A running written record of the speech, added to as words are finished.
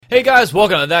Hey guys,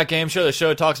 welcome to That Game Show, the show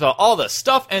that talks about all the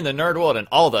stuff in the nerd world and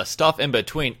all the stuff in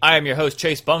between. I am your host,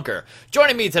 Chase Bunker.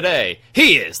 Joining me today,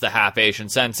 he is the half-Asian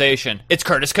sensation. It's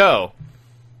Curtis Coe.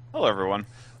 Hello, everyone.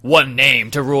 One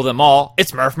name to rule them all,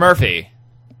 it's Murph Murphy.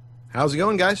 How's it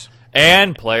going, guys?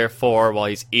 And player 4, while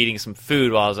he's eating some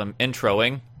food while I'm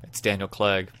introing, it's Daniel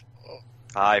Clegg.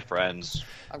 Hi, friends.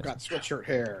 I've got sweatshirt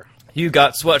hair. You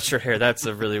got sweatshirt hair. That's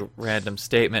a really random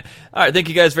statement. All right, thank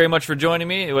you guys very much for joining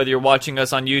me. Whether you're watching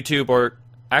us on YouTube or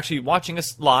actually watching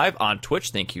us live on Twitch,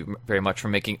 thank you very much for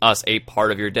making us a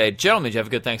part of your day. Gentlemen, did you have a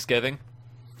good Thanksgiving?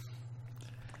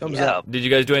 Thumbs up. Did you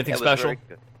guys do anything special?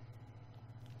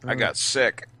 I got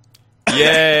sick.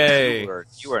 Yay!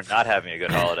 You are not having a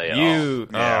good holiday at all.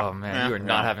 Yeah. Oh man, you are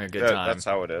not having a good time. That's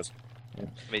how it is. I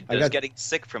mean, does getting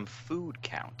sick from food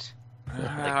count?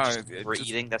 It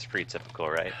Overeating? That's pretty typical,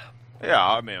 right? Yeah,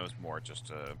 I mean, it was more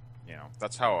just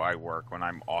that's how I work. When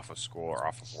I'm off of school or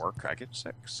off of work, I get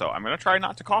sick. So I'm going to try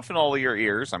not to cough in all of your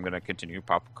ears. I'm going to continue to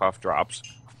pop cough drops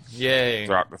Yay!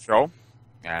 throughout the show.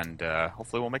 And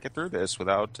hopefully we'll make it through this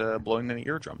without blowing any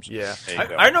eardrums. Yeah, There you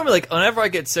go. I normally whenever I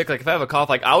get sick, if I have a cough,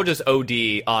 I'll just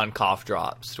OD on cough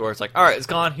drops, where it's like, all right, it's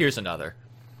gone. Here's another.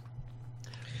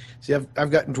 See, I've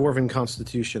got dwarven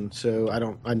constitution, so I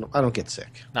don't get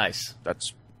sick. Nice.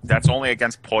 That's only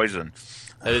against poison.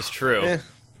 That is true. Eh.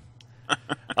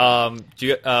 Do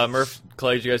you, Murph,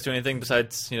 Clay, did you guys do anything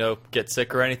besides get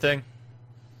sick or anything?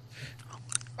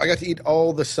 I got to eat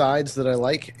all the sides that I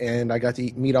like, and I got to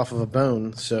eat meat off of a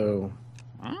bone, so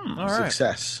All right.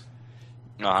 success.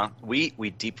 We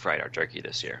deep fried our turkey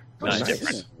this year. It Nice. was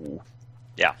different.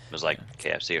 Yeah, it was like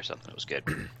KFC or something. It was good.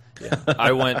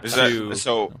 I went Is to. that,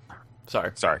 so,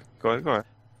 Sorry. sorry. Go ahead.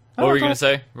 What were you gonna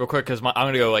say, real quick? Because I'm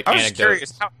gonna go I was just anecdote.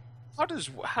 curious. How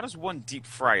does one deep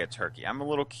fry a turkey? I'm a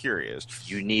little curious.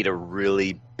 You need a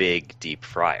really big deep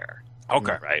fryer,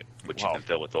 Okay. right? Which Wow. you can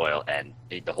fill with oil, and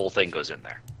the whole thing goes in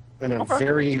there. And a Okay.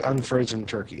 very unfrozen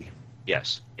turkey.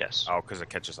 Yes. Oh, because it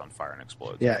catches on fire and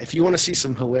explodes. Yeah, if you want to see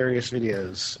some hilarious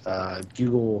videos,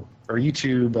 Google or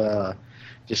YouTube,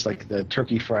 just like the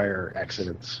turkey fryer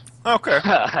accidents. Okay.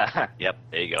 Yep,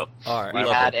 there you go. All right. We I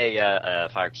love had it. a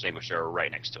fire extinguisher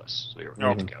right next to us, so we were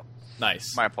good to go.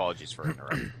 Nice. My apologies for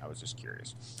interrupting. I was just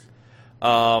curious.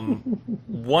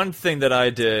 One thing that I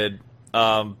did,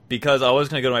 because I was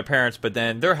going to go to my parents, but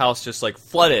then their house just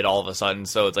flooded all of a sudden.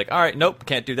 So it's like, all right, nope,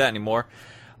 can't do that anymore.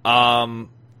 I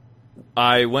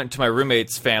went to my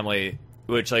roommate's family,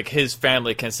 which his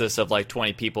family consists of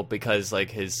 20 people because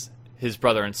his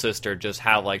brother and sister just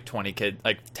have 20 kids,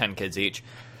 10 kids each.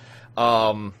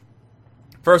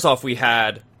 First off, we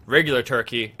had regular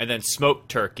turkey, and then smoked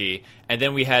turkey, and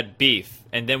then we had beef,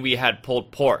 and then we had pulled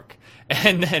pork,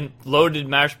 and then loaded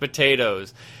mashed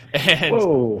potatoes, and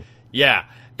Whoa! yeah,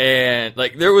 and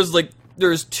there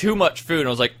was too much food, and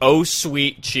I was like, oh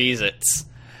sweet Cheez-Its.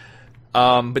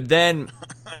 But then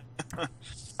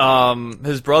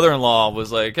his brother-in-law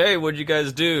was like, hey, what'd you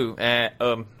guys do?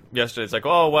 And yesterday it's like,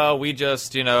 oh well, we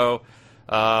just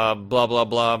blah blah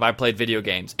blah. I played video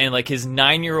games, and his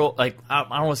 9-year-old, I don't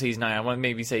want to say he's 9. I want to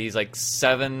maybe say he's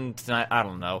 7 to 9. I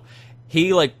don't know.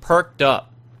 He perked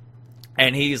up,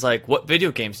 and he's like, "What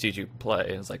video games did you play?"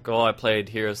 And it's like, "Oh, I played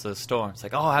Heroes of the Storm." It's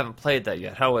like, "Oh, I haven't played that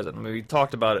yet. How was it?" I mean, we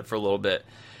talked about it for a little bit,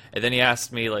 and then he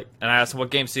asked me and I asked him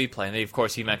what games did he play, and then of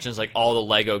course he mentions all the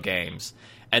Lego games,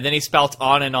 and then he spouts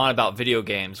on and on about video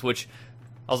games, which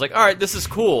I was like, "All right, this is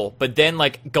cool," but then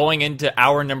going into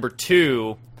hour number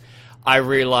 2. I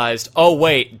realized, oh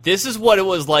wait, this is what it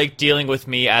was like dealing with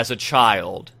me as a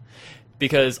child.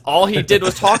 Because all he did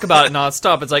was talk about it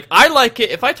nonstop. It's I like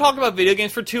it. If I talk about video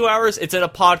games for 2 hours, it's in a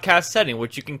podcast setting,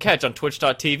 which you can catch on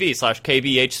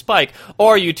twitch.tv/KBHSpike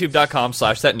or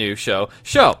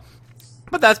youtube.com/thatnewshow.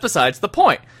 But that's besides the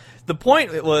point. The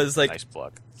point was Nice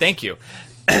plug. thank you.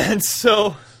 And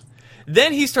so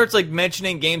then he starts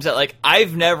mentioning games that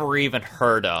I've never even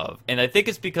heard of, and I think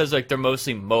it's because they're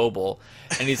mostly mobile.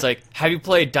 And he's like, "Have you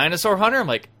played Dinosaur Hunter?" I'm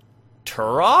like,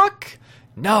 "Turok?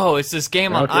 No, it's this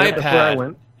game on Okay, that's where I iPad."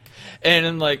 went. And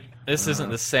I'm like, "This isn't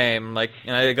the same."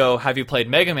 And I go, "Have you played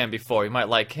Mega Man before? You might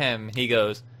like him." And he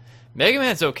goes, "Mega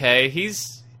Man's okay.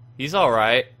 He's all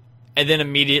right." And then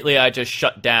immediately I just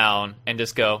shut down and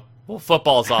just go, "Well,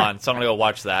 football's on, so I'm gonna go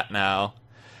watch that now."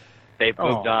 They've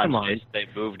moved come on. on.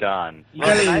 They've moved on.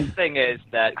 Well, the nice thing is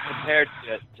that compared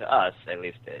to us, at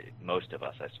least most of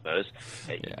us, I suppose,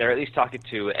 they're at least talking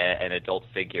to an adult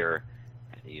figure.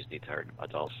 I use the term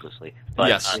adult loosely, but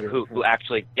Yes. who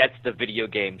actually gets the video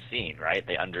game scene, right?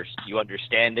 You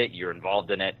understand it, you're involved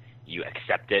in it, you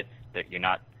accept it, that you're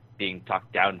not being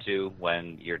talked down to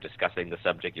when you're discussing the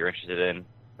subject you're interested in,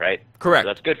 right? Correct. So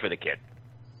that's good for the kid.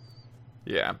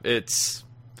 Yeah, it's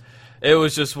It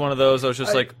was just one of those. I was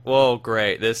just like, "Whoa,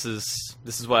 great! This is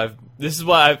why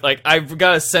I've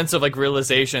got a sense of like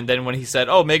realization." Then when he said,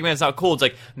 "Oh, Mega Man's not cool," it's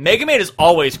like Mega Man is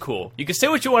always cool. You can say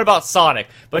what you want about Sonic,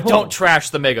 but don't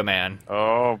trash the Mega Man.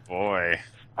 Oh boy!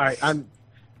 All right, I'm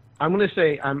going to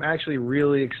say I'm actually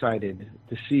really excited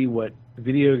to see what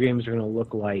video games are going to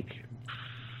look like,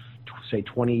 say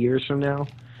 20 years from now,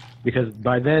 because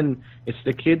by then it's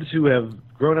the kids who have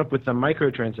grown up with the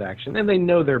microtransaction and they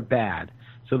know they're bad.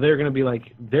 So they're going to be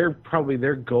like, they're probably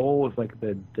their goal is like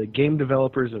the game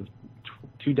developers of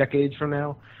 2 decades from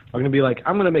now are going to be like,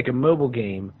 I'm going to make a mobile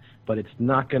game, but it's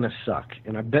not going to suck.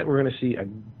 And I bet we're going to see a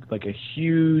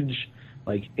huge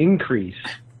increase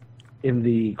in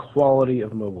the quality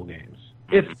of mobile games.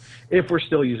 If we're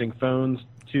still using phones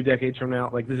 2 decades from now,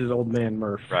 like this is old man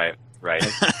Murph. Right.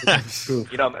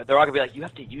 You know, they're all gonna be like, you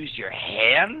have to use your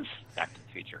hands. Back to the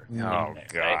Future. Oh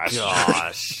gosh.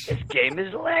 Gosh. This game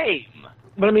is lame.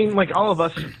 But I mean, like all of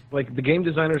us, like the game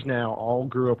designers now, all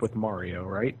grew up with Mario,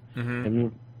 right? Mm-hmm.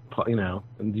 And you know,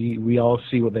 and we all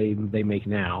see what they make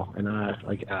now, and I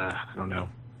don't know.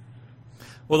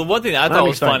 Well, the one thing that I thought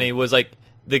was funny was like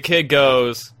the kid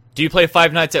goes, "Do you play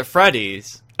Five Nights at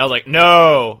Freddy's?" I was like,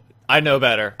 "No, I know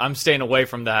better. I'm staying away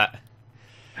from that."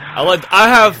 I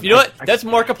have, you know what? That's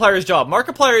Markiplier's job.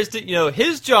 Markiplier is,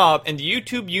 his job in the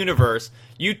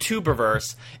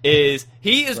YouTuberverse is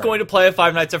he is going to play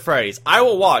Five Nights at Freddy's. I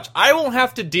will watch. I won't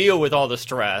have to deal with all the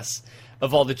stress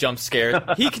of all the jump scares.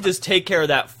 He can just take care of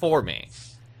that for me.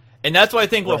 And that's what I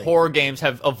think what horror games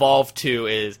have evolved to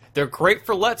is they're great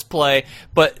for Let's Play,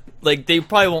 but like they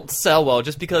probably won't sell well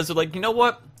just because they're like, you know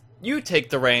what? You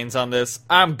take the reins on this.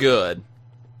 I'm good.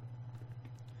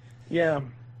 Yeah,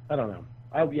 I don't know.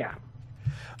 Yeah.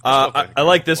 I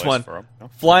like this one.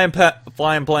 Flying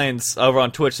Planes over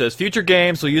on Twitch says, future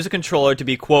games will use a controller to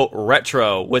be, quote,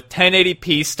 retro with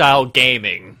 1080p style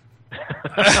gaming.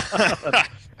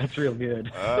 That's real good.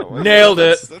 Nailed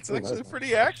it. That's actually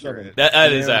pretty accurate.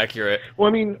 That is accurate. Well,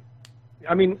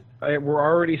 I mean, we're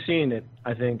already seeing it,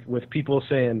 I think, with people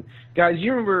saying, guys,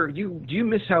 do you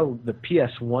miss how the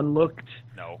PS1 looked?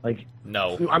 No.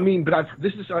 No. I mean, but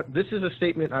this is a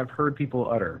statement I've heard people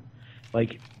utter.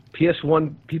 Like,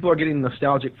 PS1, people are getting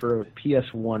nostalgic for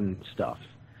PS1 stuff,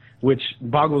 which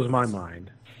boggles my mind.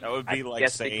 That would be like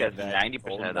saying because that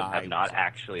 90% of them have not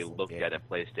actually looked at a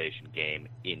PlayStation game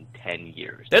in 10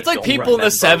 years. That's like people in the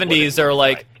 70s are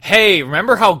like, hey,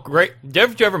 remember how great...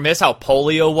 Did you ever miss how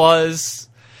polio was?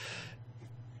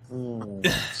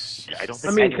 I don't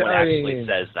think anyone actually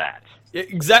says that.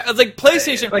 Exactly. It's like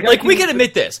PlayStation... Like we can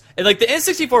admit this. And like the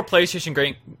N64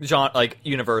 PlayStation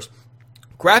universe...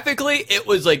 Graphically, it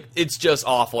was like, it's just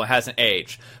awful. It hasn't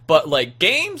aged. But like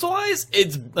games-wise,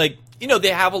 it's like, they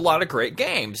have a lot of great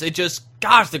games. It just,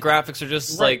 gosh, the graphics are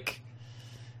just like,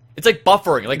 it's like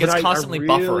buffering. Like it's constantly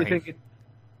buffering.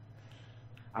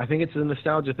 I think it's a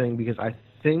nostalgia thing because I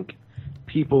think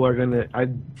people are going to,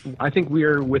 I think we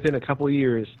are within a couple of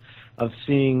years of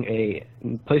seeing a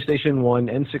PlayStation 1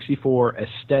 N64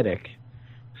 aesthetic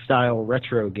style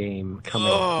retro game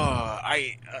coming.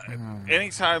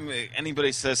 Anytime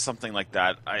anybody says something like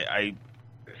that, I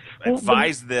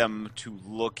advise them to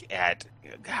look at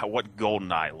what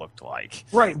GoldenEye looked like.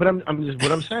 Right, but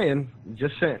I'm saying,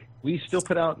 we still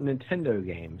put out Nintendo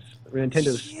games,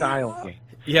 Nintendo style games.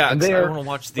 Yeah, and I want to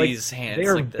watch these hands. They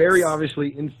are like very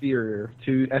obviously inferior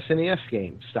to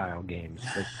SNES style games.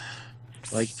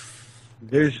 Like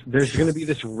there's going to be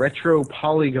this retro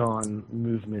polygon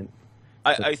movement.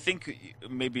 I think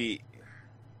maybe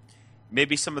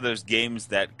some of those games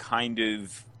that kind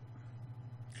of...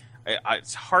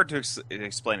 it's hard to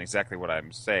explain exactly what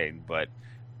I'm saying, but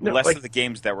of the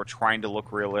games that were trying to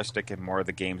look realistic and more of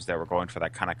the games that were going for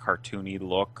that kind of cartoony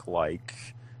look, like,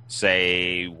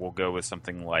 say, we'll go with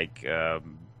something like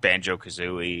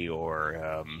Banjo-Kazooie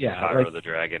or... Spyro the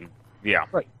Dragon. Yeah.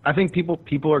 Right. I think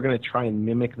people are going to try and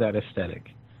mimic that aesthetic.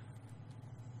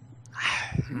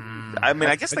 I mean,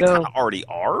 I guess they kind of already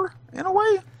are, in a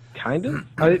way. Kind of?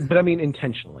 But I mean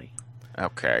intentionally.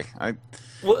 Okay.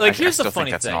 Here's the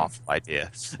funny thing. That's an awful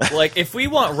idea. Like, if we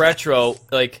want retro,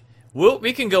 like,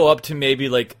 we can go up to maybe,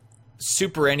 like,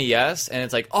 Super NES, and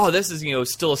it's like, oh, this is,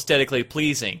 still aesthetically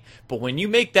pleasing. But when you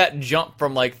make that jump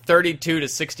from, like, 32 to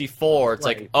 64, it's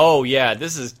like, oh, yeah,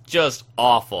 this is just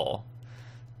awful.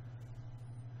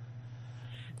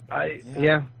 I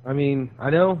mean, I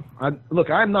know. Look,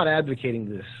 I'm not advocating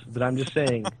this, but I'm just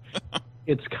saying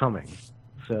it's coming.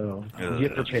 So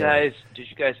get prepared. Did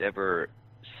you guys ever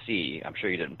see? I'm sure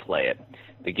you didn't play it.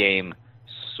 The game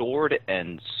Sword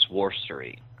and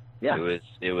Sorcery. Yeah.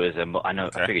 It was. I know.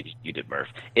 Okay. I figured you did, Murph.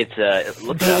 It's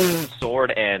look up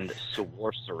Sword and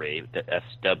Sorcery. The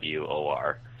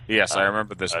SWOR. Yes, I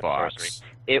remember this box. Sorcery.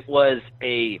 It was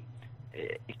a.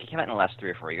 It came out in the last 3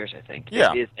 or 4 years, I think.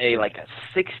 Yeah. It is a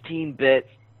 16-bit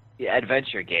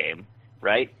adventure game,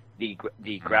 right? The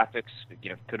graphics,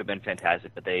 could have been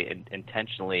fantastic, but they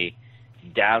intentionally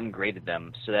downgraded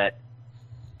them so that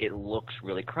it looks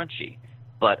really crunchy.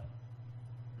 But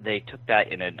they took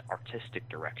that in an artistic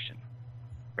direction,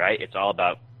 right? It's all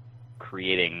about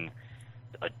creating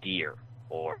a deer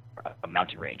or a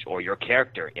mountain range or your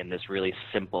character in this really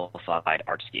simplified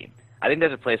art scheme. I think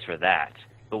there's a place for that.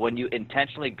 But when you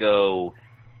intentionally go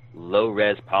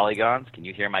low-res polygons, can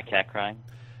you hear my cat crying?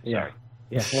 Yeah.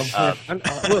 Sorry. Yeah.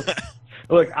 Well,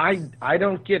 look, I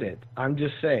don't get it. I'm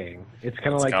just saying. It's kind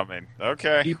of It's like coming.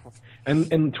 Okay. people,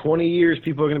 and in 20 years,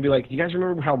 people are going to be like, you guys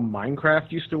remember how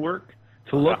Minecraft used to work?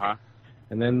 To look? Uh-huh.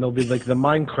 And then they'll be like the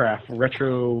Minecraft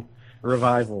retro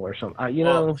revival or something.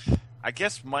 Well, I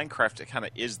guess Minecraft, it kind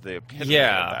of is the epitome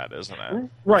Yeah. of that, isn't it?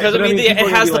 right. Because but I mean, people it are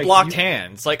gonna has be the like, blocked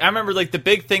hands. Like I remember, like the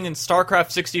big thing in StarCraft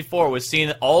 64 was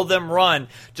seeing all of them run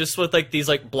just with like these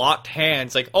like blocked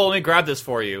hands. Like, oh, let me grab this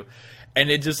for you, and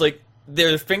it just like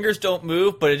their fingers don't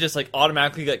move, but it just like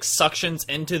automatically like suctions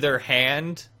into their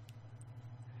hand.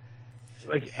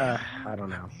 Like, I don't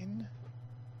know.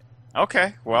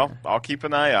 Okay, well, I'll keep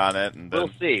an eye on it, and then We'll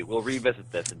see. We'll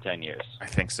revisit this in 10 years. I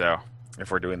think so.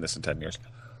 If we're doing this in 10 years.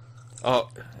 Oh,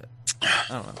 I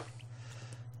don't know.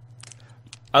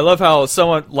 I love how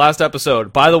someone last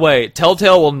episode. By the way,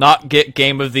 Telltale will not get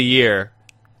Game of the Year.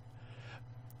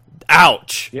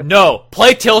 Ouch! Yep. No,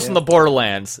 play Tales from the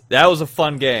Borderlands. That was a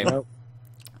fun game. Nope.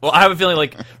 Well, I have a feeling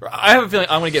I'm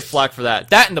going to get flack for that.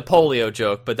 That and the polio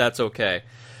joke, but that's okay.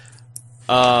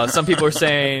 Some people are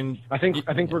saying, I think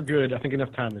we're good. I think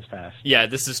enough time has passed. yeah,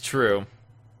 this is true.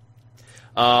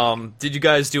 Did you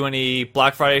guys do any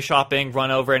Black Friday shopping?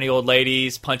 Run over any old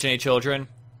ladies? Punch any children?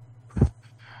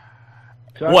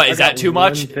 So What, I is that got too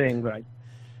much? One thing, but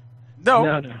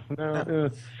No. no.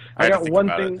 I I had to got think one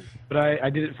about thing, but I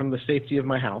did it from the safety of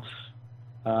my house,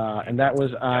 and that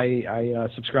was I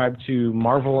subscribed to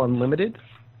Marvel Unlimited.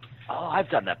 Oh, I've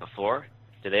done that before.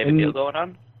 Do they have a And- deal going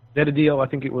on? They had a deal. I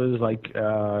think it was like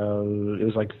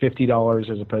 $50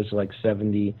 as opposed to like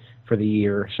 $70 for the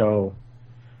year. So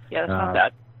Yeah, that's not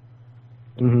bad.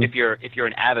 mhm. If you're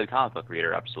an avid comic book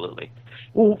reader, absolutely.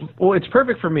 Well, it's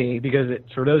perfect for me because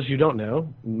for those who don't know,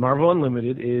 Marvel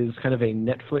Unlimited is kind of a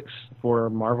Netflix for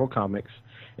Marvel comics,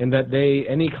 in that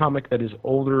any comic that is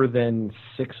older than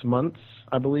 6 months,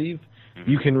 I believe,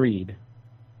 you can read.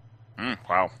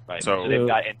 Wow. Right. So, So they've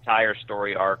got entire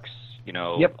story arcs.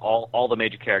 Yep. all the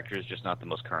major characters, just not the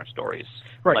most current stories.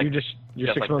 Right, Like- you're just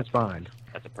 6 like months behind.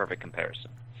 That's a perfect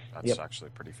comparison. that's Yep. actually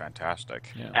pretty fantastic.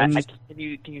 Yeah. And- Can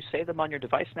you save them on your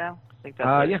device now? I think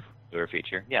that's Yeah, a newer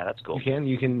feature. Yeah, that's cool.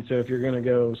 you can. So if you're gonna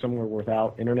go somewhere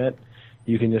without internet,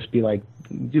 you can just be like,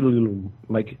 doodle-doodle,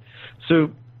 like. So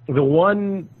the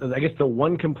one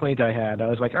complaint I had, I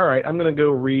was like, all right, I'm gonna go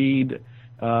read.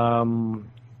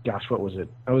 Gosh, what was it?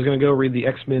 I was gonna go read the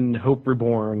X-Men Hope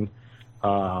Reborn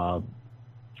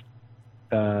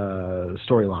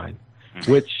storyline,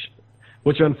 which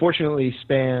unfortunately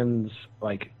spans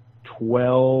like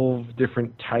 12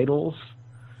 different titles.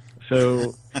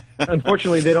 So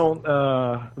unfortunately, they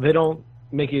don't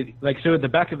make it like so. At the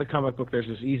back of the comic book, there's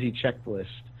this easy checklist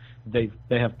they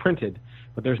have printed,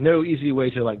 but there's no easy way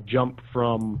to like jump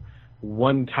from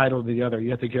one title to the other.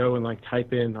 You have to go and like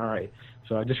type in. All right,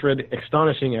 so I just read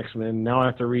Astonishing X-Men. Now I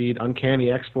have to read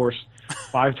Uncanny X-Force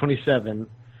 527.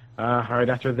 All right,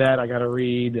 after that, I got to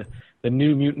read the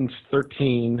New Mutants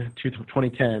 13 to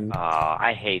 2010.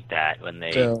 I hate that when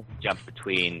they So- jump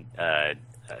between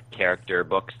character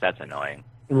books. That's annoying.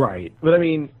 Right, but I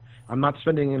mean, I'm not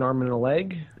spending an arm and a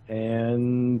leg,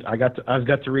 and I've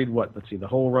got to read what? Let's see, the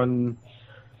whole run,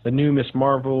 the new Miss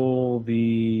Marvel,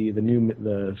 the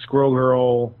Squirrel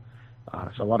Girl.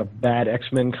 So a lot of bad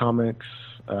X-Men comics.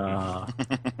 I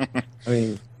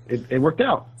mean, it worked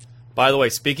out. By the way,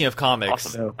 speaking of comics,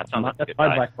 Awesome. So That sounds like a that's good my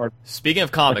buy. black part. speaking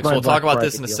of comics, That's my we'll talk Black about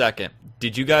this in a Friday deal. second.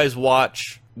 Did you guys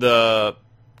watch the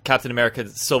Captain America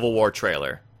Civil War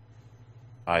trailer?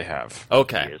 I have.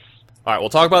 Okay. Yes. All right, we'll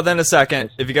talk about that in a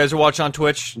second. If you guys are watching on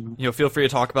Twitch, feel free to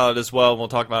talk about it as well. We'll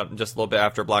talk about it in just a little bit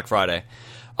after Black Friday.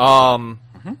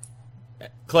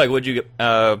 Clegg, what'd you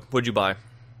buy?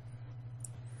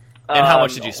 And how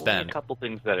much did you Only spend? A couple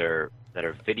things that are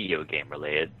video game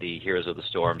related. The Heroes of the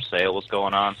Storm sale was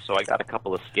going on, so I got a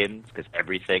couple of skins because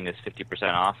everything is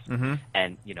 50% off. Mhm.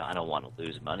 And I don't want to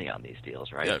lose money on these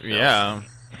deals, right? So Yeah.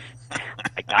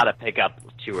 I gotta pick up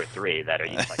 2 or 3 that are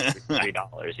like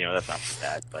 $3. That's not too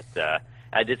bad. But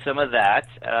I did some of that.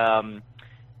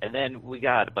 And then we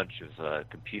got a bunch of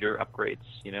computer upgrades,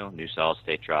 new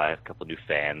solid-state drive, a couple new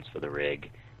fans for the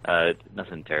rig.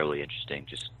 Nothing terribly interesting,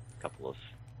 just a couple of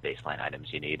baseline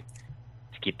items you need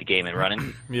to keep the game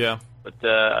running. Yeah. But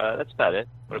that's about it.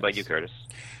 What about you, Curtis?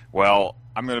 Well,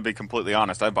 I'm going to be completely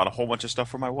honest. I bought a whole bunch of stuff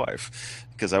for my wife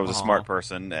because I was a smart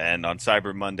person. And on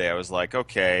Cyber Monday, I was like,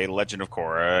 okay, Legend of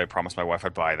Korra. I promised my wife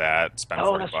I'd buy that. Spend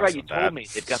 $40 that's right. You on told that. me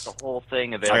they've got the whole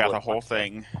thing available. I got the whole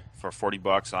thing for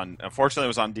 $40 on. Unfortunately, it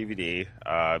was on DVD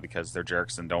because they're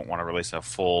jerks and don't want to release a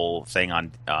full thing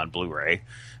on Blu-ray,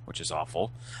 which is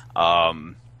awful.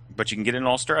 But you can get it in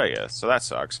Australia, so that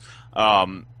sucks.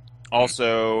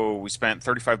 Also, we spent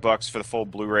 $35 for the full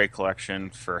Blu-ray collection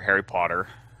for Harry Potter.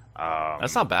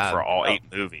 That's not bad. For all 8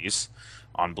 movies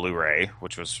on Blu-ray,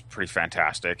 which was pretty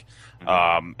fantastic.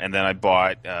 And then I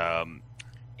bought a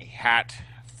hat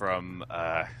from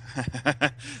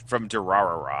from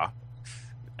Durarara,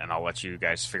 and I'll let you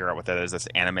guys figure out what that is. This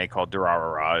anime called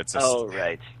Durarara. It's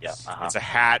right. Yeah. It's a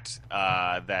hat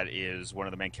that is one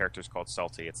of the main characters called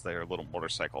Salty. It's their little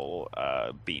motorcycle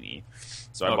beanie.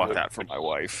 So I bought that for my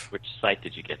wife. Which site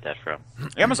did you get that from?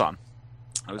 Amazon.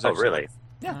 Really?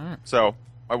 Yeah. So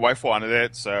my wife wanted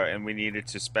it, and we needed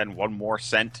to spend 1 more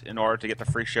cent in order to get the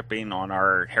free shipping on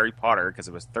our Harry Potter because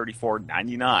it was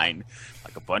 $34.99,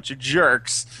 like a bunch of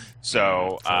jerks.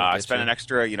 So I spent an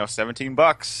extra,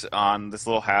 $17 on this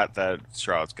little hat that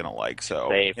Charlotte's gonna like. So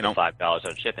save the $5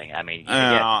 on shipping. I mean,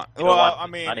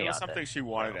 it was something she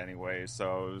wanted anyway.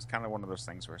 So it was kind of one of those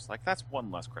things where it's like, that's one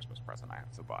less Christmas present I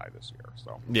have to buy this year.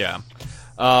 So yeah,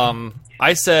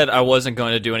 I said I wasn't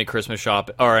going to do any Christmas shop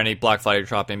or any Black Friday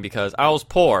shopping because I was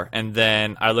poor, and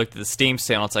then I looked at the Steam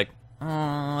sale. And it's like,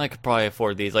 I could probably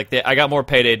afford these. Like, I got more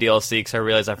Payday DLC because I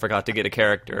realized I forgot to get a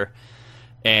character.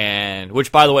 And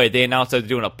which, by the way, they announced that they're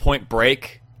doing a Point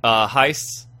Break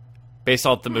heist based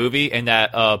off the movie, and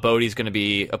that Bodhi's going to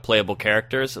be a playable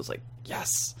character. So it's like,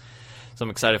 yes. So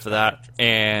I'm excited for that.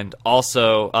 And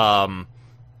also,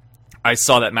 I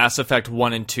saw that Mass Effect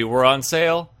 1 and 2 were on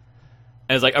sale.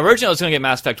 And it's like, originally I was going to get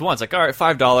Mass Effect 1. It's like, all right,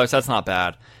 $5, that's not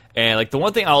bad. And like the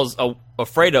one thing I was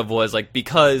afraid of was like,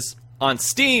 because on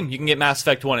Steam you can get Mass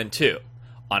Effect 1 and 2.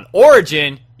 On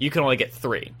Origin, you can only get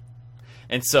 3.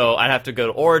 And so I'd have to go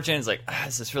to Origin. It's like,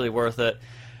 is this really worth it?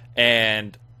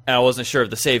 And I wasn't sure if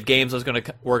the save games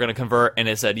were going to convert, and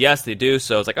it said yes, they do.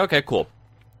 So I was like, okay, cool,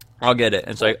 I'll get it.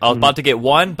 And so I was about to get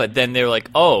 1, but then they were like,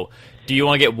 oh, do you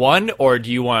want to get 1 or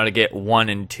do you want to get 1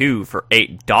 and 2 for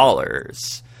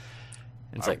 $8?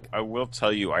 It's I will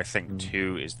tell you, I think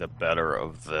 2 is the better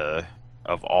of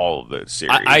all of the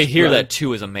series. I hear that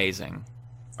 2 is amazing.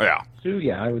 Yeah, 2.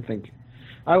 Yeah, I would think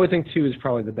 2 is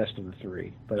probably the best of the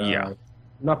 3, but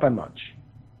not by much.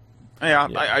 Yeah.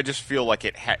 I just feel like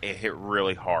it hit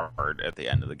really hard at the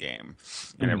end of the game,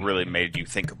 and it really made you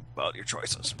think about your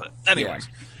choices. But anyways.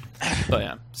 But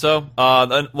yeah. So,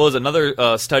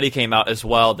 another study came out as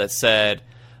well that said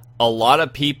a lot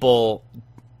of people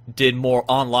did more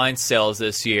online sales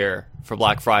this year for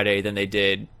Black Friday than they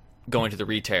did going to the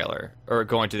retailer or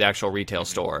going to the actual retail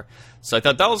store. So I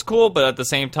thought that was cool, but at the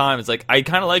same time, it's like I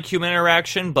kind of like human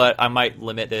interaction, but I might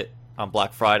limit it on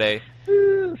Black Friday.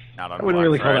 Not on I wouldn't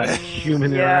really call Friday. that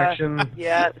human interaction.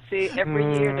 Yeah, see,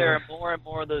 every year there are more and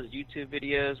more of those YouTube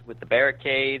videos with the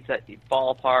barricades that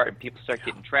fall apart and people start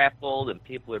getting trampled and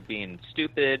people are being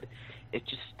stupid.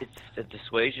 It's a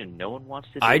dissuasion. No one wants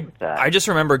to deal with that. I just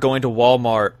remember going to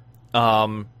Walmart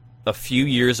a few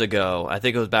years ago. I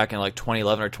think it was back in like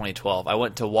 2011 or 2012. I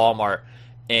went to Walmart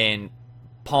in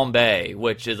Palm Bay,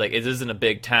 which is like, it isn't a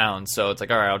big town, so it's like,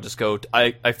 all right, I'll just go.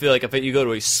 I feel like if you go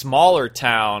to a smaller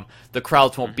town, the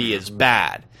crowds won't be as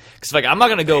bad. Because like, I'm not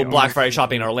going to go Black Friday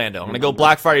shopping in Orlando. I'm going to go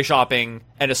Black Friday shopping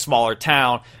in a smaller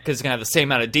town because it's going to have the same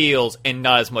amount of deals and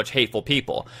not as much hateful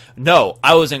people. No,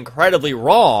 I was incredibly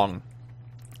wrong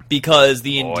because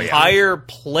the entire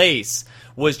place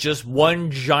was just one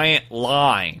giant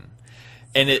line.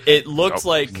 And it looked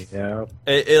like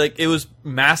it was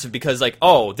massive because like,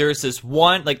 oh, there's this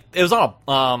one, like it was on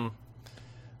a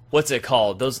what's it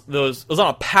called? It was on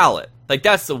a pallet. Like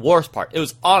that's the worst part. It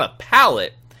was on a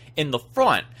pallet in the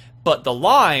front, but the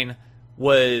line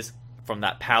was from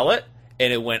that pallet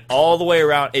and it went all the way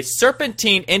around. It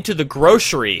serpentined into the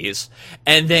groceries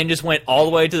and then just went all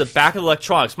the way to the back of the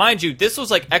electronics. Mind you, this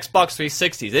was like Xbox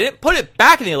 360. They didn't put it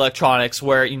back in the electronics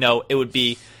where, it would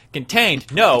be contained.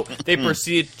 No, they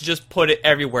proceeded to just put it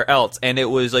everywhere else, and it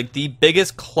was like the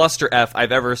biggest cluster F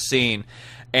I've ever seen.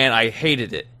 and I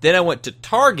hated it. Then I went to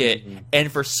Target,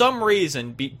 and for some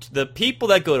reason, the people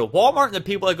that go to Walmart and the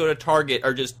people that go to Target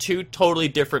are just two totally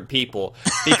different people.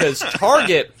 Because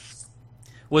Target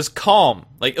was calm.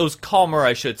 Like, it was calmer,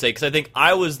 I should say, because I think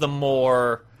I was the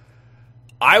more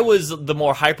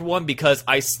hyper one because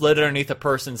I slid underneath a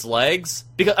person's legs.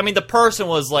 Because, I mean, the person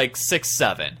was like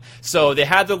 6'7". So they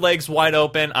had their legs wide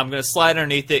open. I'm going to slide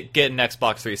underneath it, get an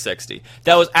Xbox 360.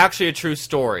 That was actually a true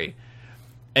story.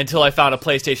 Until I found a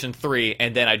PlayStation 3,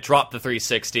 and then I dropped the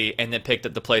 360, and then picked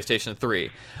up the PlayStation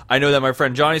 3. I know that my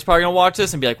friend Johnny's probably going to watch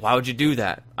this and be like, why would you do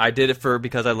that? I did it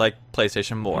because I like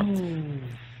PlayStation more.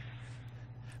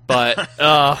 But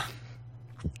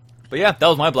yeah, that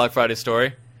was my Black Friday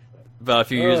story. About a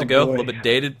few years ago, a little bit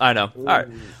dated. I know. All right,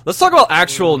 let's talk about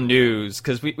actual news,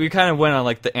 because we kind of went on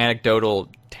like the anecdotal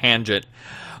tangent.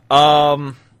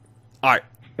 All right,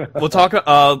 we'll talk.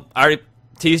 I already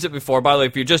teased it before. By the way,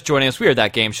 if you're just joining us, we are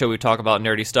That Game Show. We talk about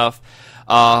nerdy stuff.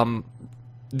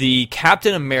 The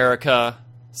Captain America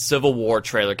Civil War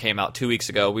trailer came out 2 weeks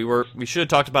ago. We should have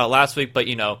talked about it last week, but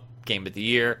Game of the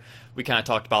Year. We kind of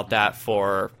talked about that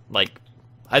for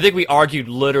I think we argued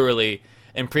literally.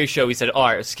 In pre-show, we said, all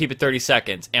right, let's keep it 30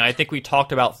 seconds. And I think we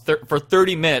talked about, for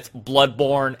 30 minutes,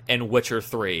 Bloodborne and Witcher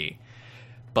 3.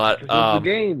 But, the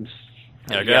games.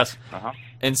 Yeah, I guess. Uh-huh.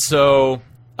 And so,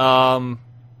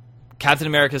 Captain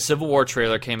America Civil War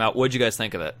trailer came out. What'd you guys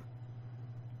think of it?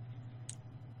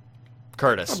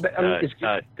 Curtis. Go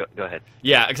ahead.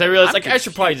 Yeah, because I realized, I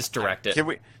should probably just direct it.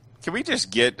 Can we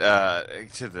just get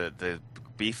to the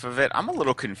beef of it? I'm a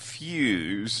little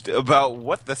confused about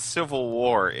what the Civil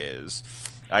War is,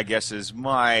 I guess, is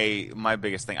my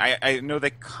biggest thing. I know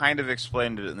they kind of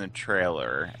explained it in the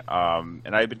trailer,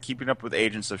 and I've been keeping up with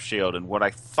Agents of S.H.I.E.L.D., and what I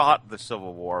thought the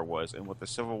Civil War was and what the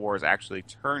Civil War is actually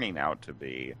turning out to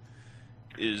be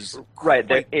is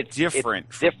it's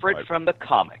different from the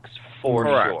comics, for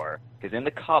sure. Because in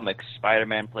the comics,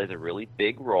 Spider-Man plays a really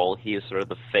big role. He is sort of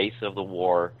the face of the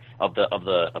war, of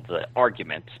the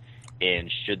argument,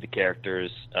 in should the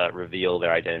characters reveal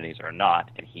their identities or not,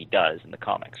 and he does in the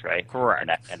comics, right? Correct.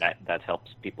 And that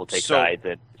helps people take sides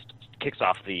and kicks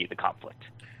off the conflict.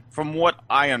 From what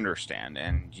I understand,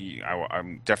 and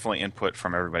I'm definitely input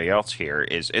from everybody else here,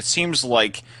 is it seems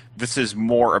like this is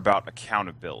more about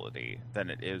accountability than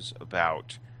it is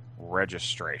about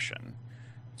registration.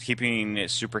 Keeping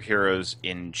superheroes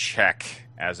in check,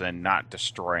 as in not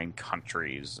destroying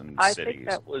countries and cities. I think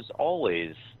that was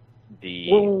always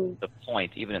the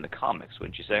point, even in the comics,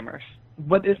 wouldn't you say, Murph?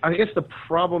 But I guess the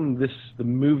problem the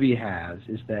movie has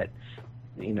is that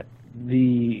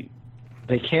they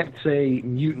can't say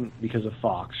mutant because of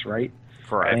Fox, right?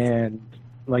 Correct. And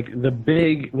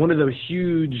one of the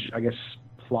huge, I guess,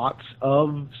 plots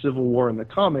of Civil War in the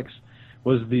comics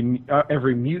was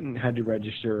every mutant had to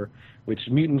register, which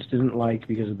mutants didn't like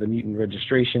because of the Mutant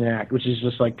Registration Act, which is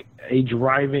just like a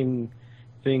driving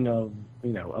thing of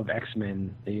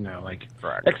X-Men,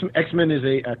 Correct. X-Men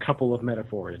is a couple of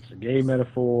metaphors. It's a gay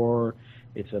metaphor,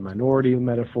 it's a minority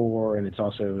metaphor, and it's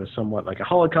also somewhat like a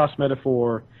Holocaust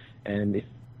metaphor. And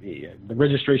the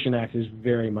Registration Act is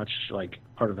very much like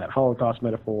part of that Holocaust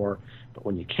metaphor. But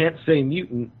when you can't say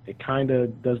mutant, it kind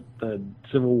of does. The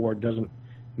Civil War doesn't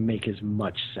make as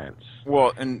much sense.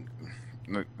 Well,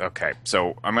 okay,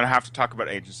 so I'm going to have to talk about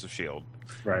Agents of S.H.I.E.L.D.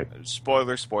 Right.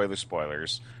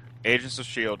 Spoilers. Agents of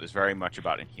S.H.I.E.L.D. is very much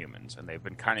about Inhumans, and they've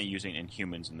been kind of using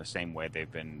Inhumans in the same way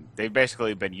they've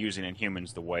basically been using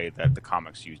Inhumans the way that the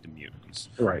comics used the mutants.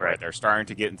 Right. They're starting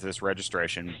to get into this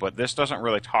registration, but this doesn't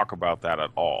really talk about that at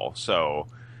all. So,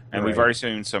 and we've already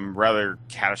seen some rather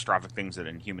catastrophic things that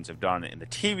Inhumans have done in the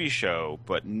TV show,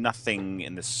 but nothing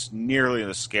in nearly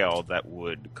the scale that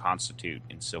would constitute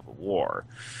in Civil War.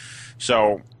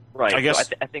 So, right. I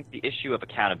guess I think the issue of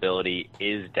accountability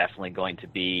is definitely going to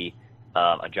be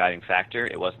a driving factor.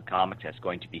 It wasn't comics, and it's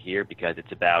going to be here because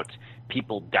it's about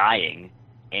people dying,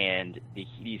 and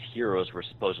these heroes were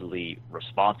supposedly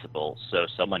responsible, so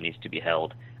someone needs to be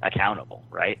held accountable,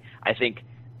 right? I think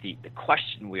the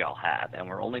question we all have, and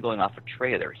we're only going off a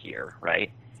trailer here,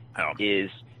 right,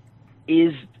 is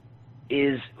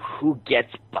who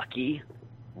gets Bucky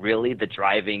really the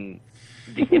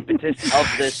impetus of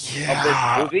this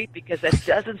movie? Because that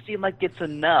doesn't seem like it's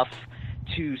enough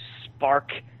to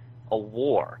spark a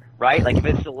war, right? Like if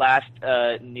it's the last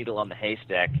needle on the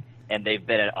haystack, and they've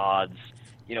been at odds,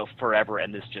 forever,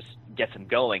 and this just gets them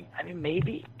going. I mean,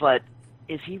 maybe, but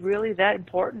is he really that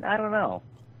important? I don't know.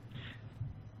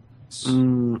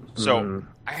 So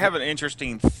I have an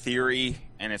interesting theory,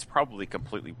 and it's probably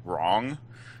completely wrong,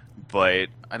 but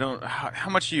I don't. How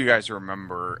much do you guys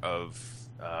remember of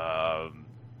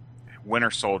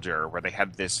Winter Soldier, where they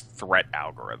had this threat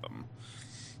algorithm.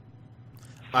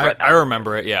 I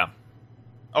remember it, yeah.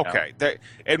 Okay.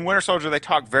 In Winter Soldier, they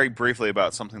talk very briefly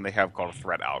about something they have called a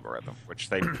threat algorithm, which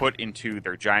they put into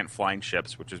their giant flying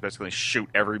ships, which is basically shoot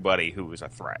everybody who is a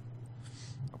threat.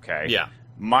 Okay? Yeah.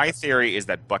 My theory is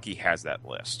that Bucky has that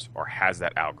list, or has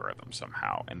that algorithm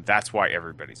somehow, and that's why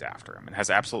everybody's after him. It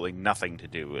has absolutely nothing to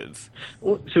do with...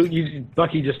 Well, so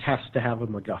Bucky just has to have a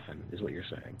MacGuffin, is what you're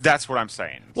saying. That's what I'm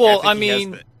saying. Well, I I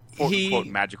mean, think he has the quote-unquote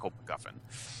magical MacGuffin.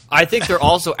 I think they're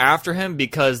also after him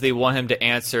because they want him to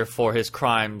answer for his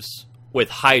crimes with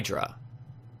Hydra.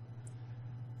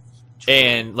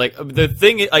 And, like, the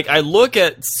thing is, like, I look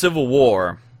at Civil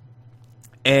War,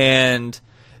 and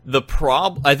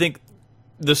I think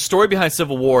the story behind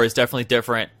Civil War is definitely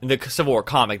different in the Civil War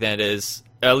comic than it is,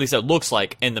 at least it looks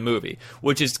like, in the movie.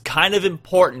 Which is kind of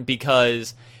important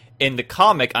because in the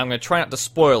comic, I'm going to try not to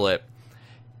spoil it,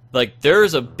 like,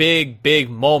 there's a big, big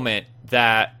moment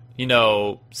that, you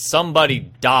know, somebody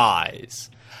dies.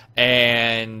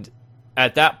 And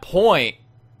at that point,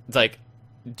 it's like,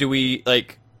 do we,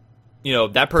 like, you know,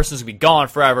 that person's going to be gone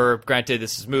forever. Granted,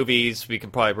 this is movies. We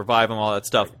can probably revive them, all that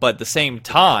stuff. But at the same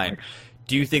time,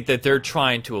 do you think that they're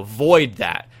trying to avoid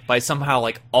that by somehow,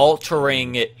 like,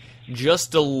 altering it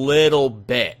just a little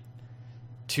bit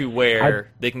to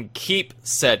where they can keep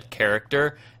said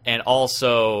character and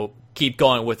also keep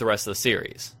going with the rest of the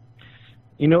series?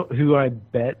 You know who I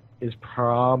bet is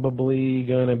probably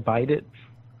going to bite it?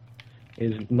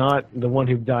 Is not the one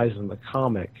who dies in the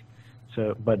comic.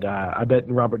 But I bet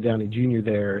Robert Downey Jr.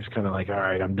 there is kind of like, all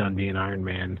right, I'm done being Iron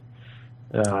Man.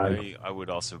 I would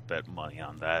also bet money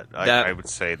on that. I would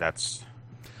say that's...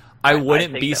 I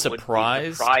wouldn't think be that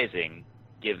surprised. Would be surprising,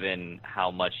 given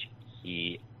how much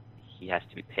he has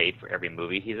to be paid for every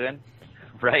movie he's in,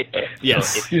 right?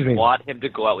 Yes. So if you want him to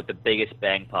go out with the biggest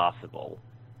bang possible,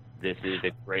 this is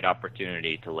a great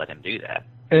opportunity to let him do that.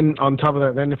 And on top of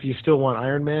that, then if you still want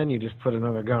Iron Man, you just put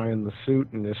another guy in the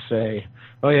suit and just say,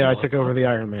 "Oh yeah, I took over the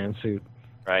Iron Man suit."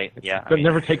 Right? Yeah. But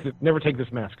never take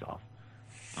this mask off.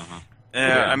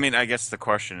 I mean, I guess the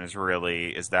question is really,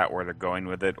 is that where they're going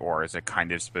with it, or is it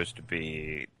kind of supposed to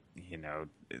be, you know,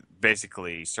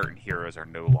 basically certain heroes are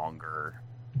no longer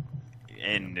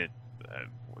in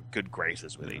good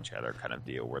graces with each other kind of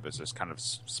deal, where there's this kind of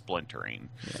splintering.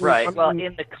 Right. Well,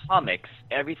 in the comics,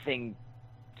 everything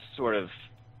sort of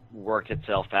worked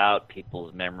itself out.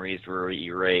 People's memories were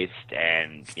erased,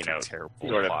 and, you know,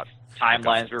 sort of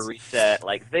timelines were reset.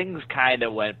 Like, things kind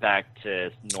of went back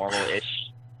to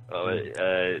normal-ish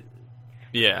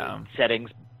settings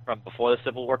from before the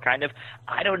Civil War, kind of.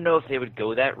 I don't know if they would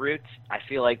go that route. I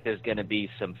feel like there's going to be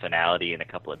some finality and a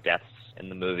couple of deaths in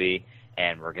the movie,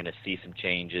 and we're going to see some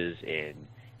changes in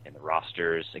the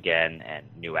rosters again, and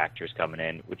new actors coming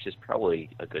in, which is probably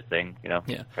a good thing, you know.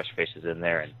 Yeah. Fresh faces in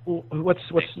there. And what's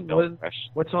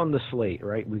on the slate,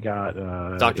 right? We got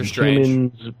Doctor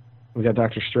Strange. We got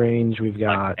Doctor Strange. We've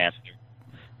got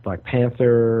Black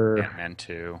Panther. Ant-Man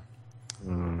 2.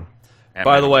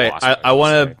 By the way, I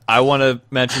want to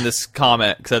mention this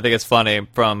comment because I think it's funny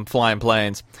from Flying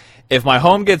Planes. If my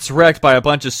home gets wrecked by a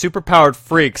bunch of superpowered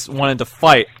freaks wanting to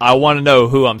fight, I want to know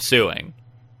who I'm suing.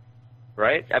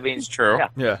 Right? I mean, it's true.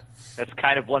 Yeah. That's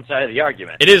kind of one side of the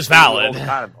argument. It is valid.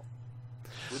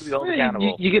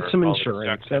 You get some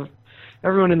insurance.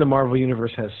 Everyone in the Marvel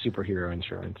Universe has superhero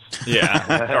insurance.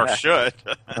 Yeah. Or should.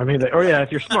 I mean,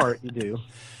 if you're smart, you do.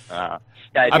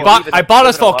 I bought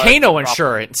us volcano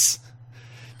insurance.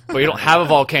 But we don't have a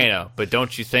volcano. But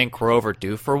don't you think we're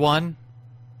overdue for one?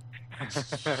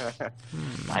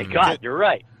 My God, you're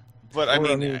right. But I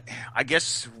mean, I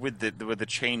guess with the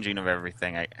changing of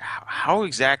everything, how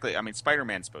exactly? I mean,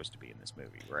 Spider-Man's supposed to be in this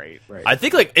movie, right? Right. I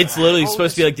think like it's literally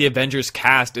supposed to be like the Avengers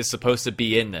cast is supposed to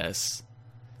be in this.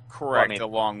 Correct. Well, I mean,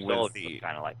 along with the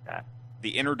kind of like that.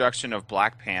 The introduction of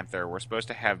Black Panther. We're supposed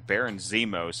to have Baron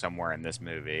Zemo somewhere in this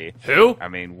movie. Who? I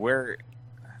mean, where?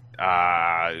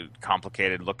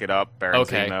 Complicated. Look it up. Baron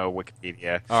Zemo.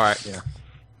 Wikipedia. All right. Yeah.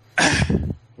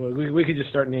 Well, we could just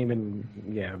start naming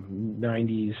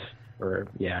 90s. Or,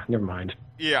 never mind.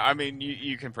 Yeah, I mean,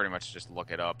 you can pretty much just look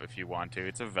it up if you want to.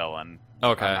 It's a villain.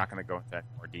 Okay. I'm not going to go into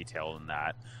more detail than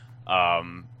that.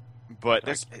 But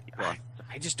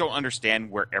I just don't understand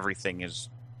where everything is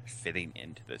fitting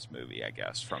into this movie, I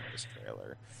guess, from this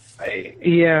trailer.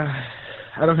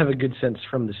 I don't have a good sense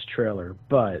from this trailer,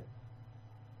 but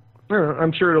I don't know,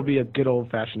 I'm sure it'll be a good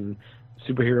old-fashioned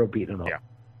superhero beat 'em up.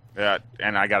 Yeah,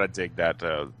 and I got to dig that...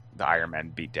 the Iron Man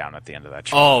beat down at the end of that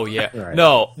trailer. Oh, yeah. Right.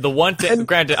 No, the one thing...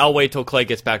 Granted, I'll wait till Clay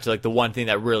gets back to like the one thing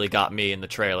that really got me in the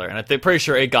trailer, and I'm pretty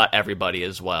sure it got everybody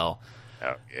as well.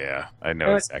 Oh yeah, I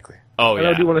know exactly. Oh and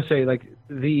yeah. I do want to say, like,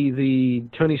 the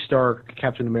Tony Stark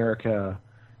Captain America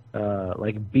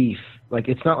like beef, like,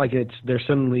 it's not like they're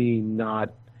suddenly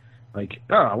not like,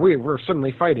 we're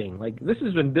suddenly fighting. Like, this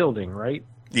has been building, right?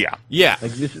 Yeah. Yeah.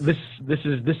 Like,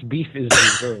 this beef is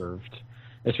deserved,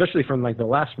 especially from like the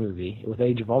last movie with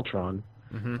Age of Ultron.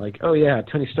 Mm-hmm. Like, oh yeah,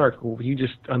 Tony Stark, you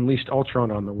just unleashed Ultron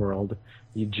on the world,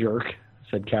 you jerk,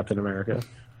 said Captain America.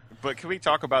 But can we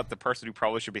talk about the person who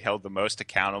probably should be held the most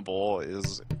accountable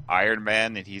is Iron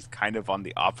Man, and he's kind of on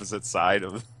the opposite side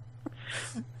of.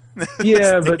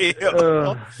 Yeah, but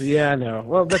yeah, no.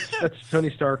 Well, that's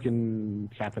Tony Stark and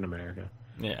Captain America.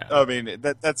 Yeah. I mean,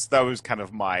 that was kind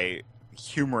of my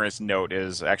humorous note.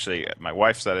 Is actually my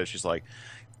wife said it. She's like,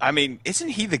 I mean, isn't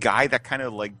he the guy that kind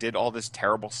of like did all this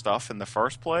terrible stuff in the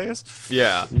first place?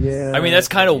 Yeah. Yeah. I mean, that's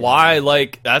kind of why,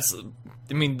 like,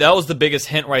 I mean, that was the biggest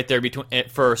hint right there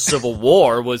for Civil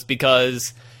War, was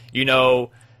because, you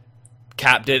know,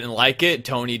 Cap didn't like it,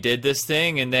 Tony did this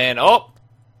thing, and then,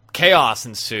 chaos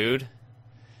ensued.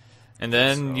 And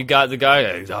then you got the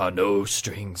guy, no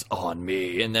strings on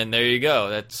me, and then there you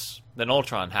go. Then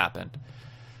Ultron happened.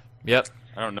 Yep.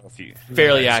 I don't know if you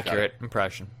Fairly accurate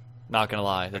impression. Not gonna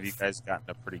lie. Have you guys gotten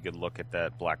a pretty good look at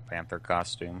that Black Panther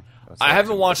costume? I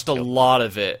haven't watched a lot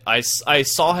of it. I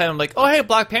saw him like, oh, hey,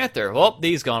 Black Panther. Well,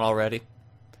 he's gone already.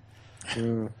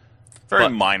 Very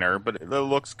minor, but it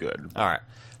looks good. All right.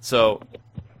 So,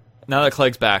 now that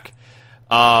Clegg's back,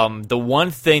 the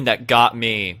one thing that got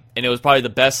me, and it was probably the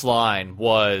best line,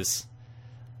 was,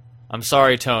 I'm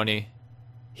sorry, Tony.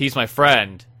 He's my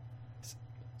friend.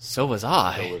 So was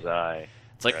I. So was I.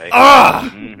 It's like,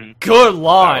 Right. good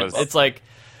line. It's like...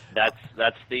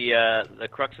 That's the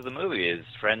crux of the movie, is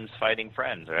friends fighting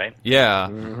friends, right? Yeah.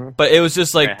 Mm-hmm. But it was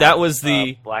just like, that was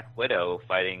the... Black Widow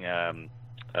fighting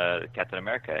Captain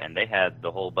America, and they had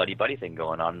the whole buddy-buddy thing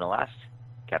going on in the last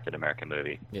Captain America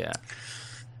movie. Yeah.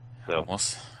 So,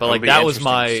 Almost. But, like, It'll be that was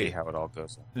interesting to see how it all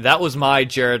goes. That was my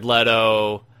Jared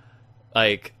Leto,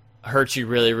 like, hurt you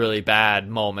really, really bad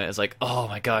moment. It's like, oh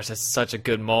my gosh, that's such a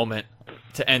good moment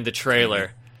to end the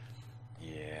trailer.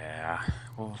 Yeah.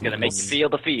 it's going to make you feel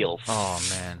the feels. Oh,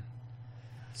 man.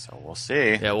 So we'll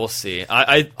see. Yeah, we'll see.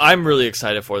 I'm really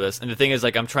excited for this. And the thing is,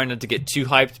 like, I'm trying not to get too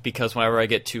hyped, because whenever I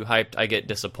get too hyped, I get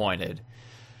disappointed.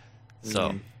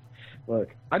 So... Look,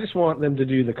 I just want them to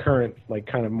do the current, like,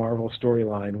 kind of Marvel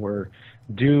storyline where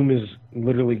Doom is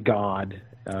literally God,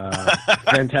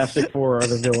 Fantastic Four are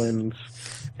the villains,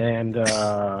 and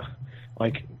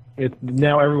like,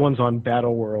 now everyone's on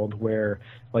Battle World, where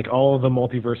like all of the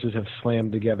multiverses have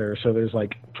slammed together. So there's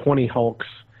like 20 Hulks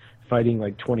fighting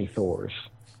like 20 Thors.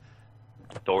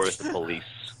 Thor is the police.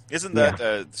 Isn't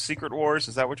that Secret Wars?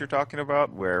 Is that what you're talking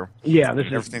about? Where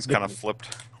everything's kind of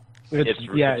flipped. It's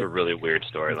a really weird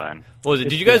storyline. What was it?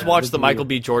 Did you guys watch the Michael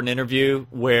B. Jordan interview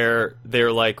where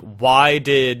they're like, why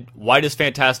does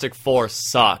Fantastic Four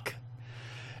suck?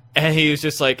 And he was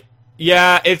just like,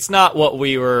 yeah, it's not what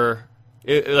we were...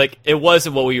 It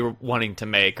wasn't what we were wanting to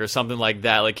make, or something like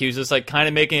that. Like, he was just like kind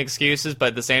of making excuses, but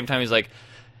at the same time he's like,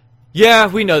 yeah,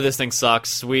 we know this thing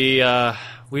sucks. We don't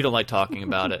like talking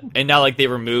about it. And now, like, they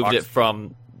removed it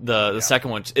from the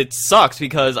second one. It sucks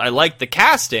because I like the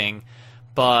casting,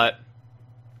 but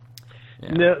this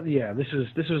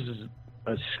was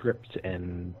a script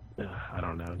and I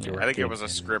don't know. I think it was a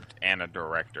script and a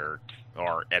director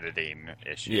or editing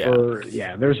issue.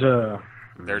 Yeah.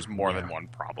 There's more than one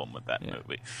problem with that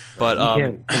movie. But you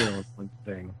can't pin it on one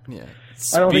thing. Yeah.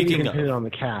 I don't think you can pin it on the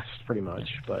cast, pretty much.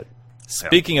 But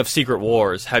speaking of Secret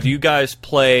Wars, have you guys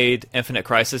played Infinite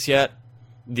Crisis yet?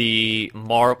 The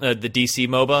DC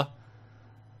MOBA.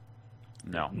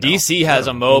 No. DC has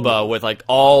a MOBA with like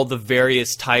all the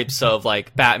various types of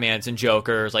like Batmans and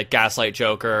Jokers, like Gaslight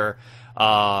Joker,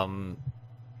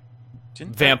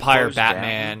 Vampire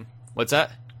Batman. Down? What's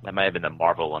that? That might have been the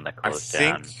Marvel one that closed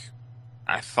down.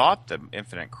 I thought the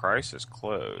Infinite Crisis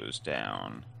closed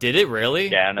down. Did it really?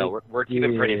 Yeah, no, we're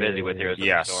keeping pretty busy with Heroes of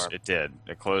the Storm. Yes, it did.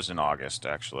 It closed in August,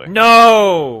 actually.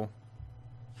 No!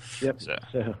 Yep.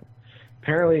 So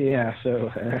apparently, yeah. So.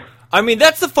 I mean,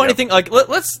 that's the funny thing. Like,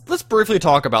 let's briefly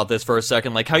talk about this for a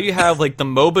second. Like, how you have like the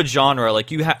MOBA genre.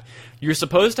 Like, you're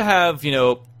supposed to have, you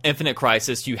know, Infinite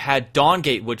Crisis. You had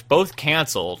Dawngate, which both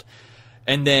canceled,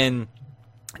 and then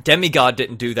Demigod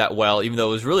didn't do that well, even though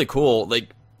it was really cool. Like,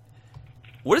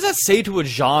 what does that say to a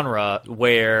genre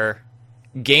where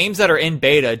games that are in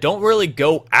beta don't really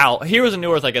go out? Heroes of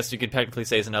New Earth, I guess you could technically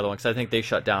say, is another one, because I think they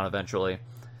shut down eventually.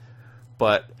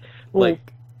 But,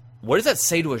 like, what does that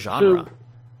say to a genre?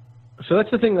 So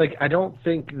that's the thing. Like, I don't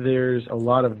think there's a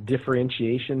lot of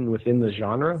differentiation within the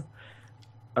genre.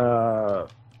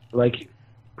 Like,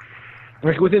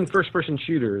 like within first-person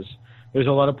shooters, there's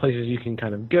a lot of places you can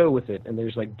kind of go with it, and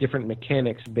there's like different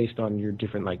mechanics based on your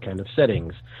different like kind of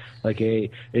settings. Like a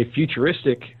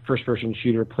futuristic first-person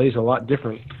shooter plays a lot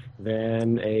different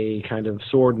than a kind of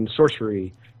sword and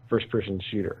sorcery first-person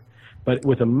shooter. But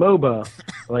with a MOBA,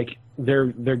 like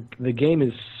the game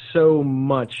is so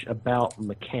much about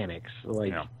mechanics.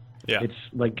 Like it's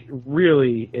like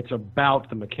really it's about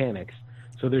the mechanics.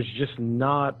 So there's just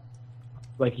not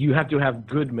like you have to have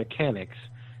good mechanics.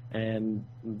 And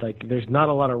like, there's not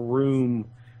a lot of room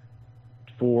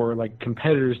for like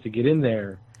competitors to get in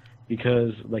there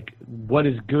because like what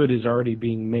is good is already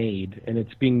being made, and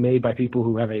it's being made by people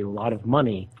who have a lot of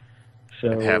money.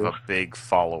 So and have a big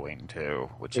following too,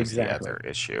 which is the other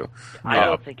issue. I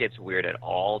don't think it's weird at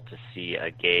all to see a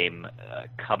game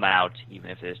come out, even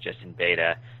if it's just in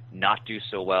beta, not do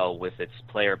so well with its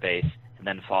player base, and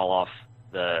then fall off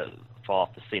the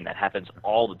scene. That happens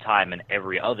all the time in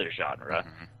every other genre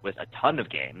with a ton of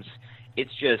games.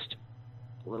 It's just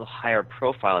a little higher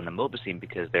profile in the MOBA scene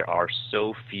because there are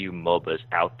so few MOBAs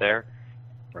out there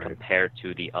compared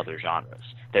to the other genres.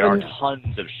 There are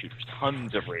tons of shooters,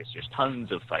 tons of racers,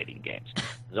 tons of fighting games.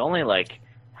 There's only like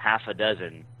half a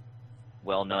dozen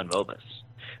well-known MOBAs.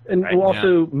 And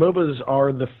also, MOBAs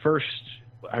are the first,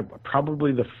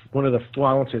 probably one of the, well,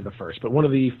 I won't say the first, but one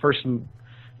of the first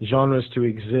genres to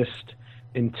exist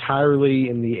entirely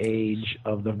in the age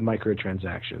of the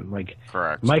microtransaction. Like,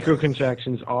 correct.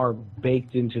 Microtransactions are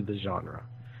baked into the genre.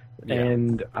 Yeah.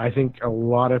 And I think a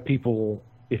lot of people,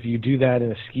 if you do that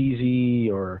in a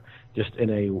skeezy or just in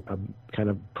a kind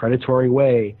of predatory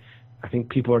way, I think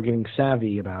people are getting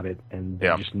savvy about it, and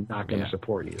they're just not going to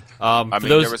support you. I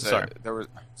mean,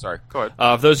 sorry, go ahead.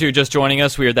 For those of you who are just joining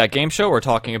us, we are at That Game Show. We're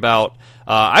talking about,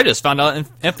 I just found out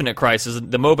Infinite Crisis,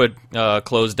 the MOBA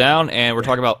closed down, and we're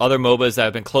talking about other MOBAs that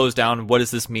have been closed down. What does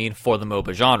this mean for the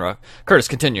MOBA genre? Curtis,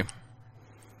 continue.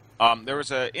 There was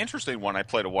an interesting one I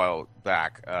played a while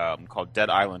back called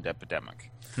Dead Island Epidemic.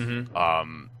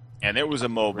 Mm-hmm. And it was a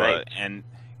MOBA, and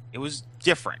it was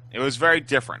different. It was very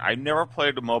different. I never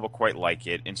played a MOBA quite like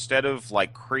it. Instead of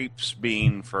like creeps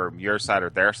being from your side or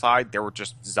their side, there were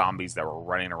just zombies that were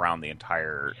running around the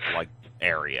entire like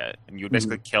area, and you would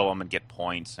basically kill them and get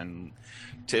points. And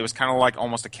it was kind of like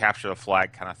almost a capture the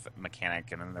flag kind of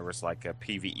mechanic. And then there was like a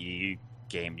PvE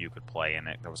game you could play in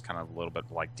it that was kind of a little bit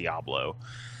like Diablo.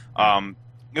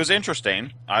 It was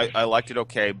interesting. I liked it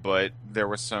okay, but there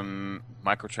were some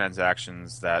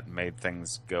microtransactions that made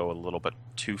things go a little bit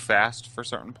too fast for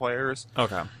certain players.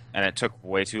 Okay. And it took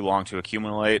way too long to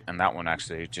accumulate, and that one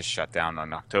actually just shut down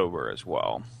in October as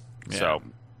well. Yeah.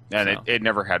 It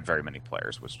never had very many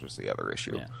players, which was the other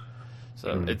issue. Yeah.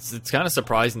 So it's kind of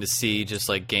surprising to see just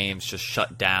like games just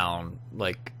shut down,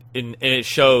 like. And it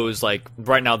shows, like,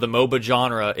 right now the MOBA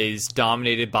genre is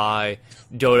dominated by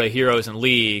Dota, Heroes, and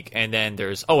League, and then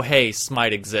there's,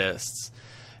 Smite exists.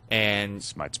 And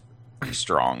Smite's pretty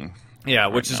strong. Yeah,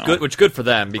 which is good for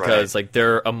them, because, like,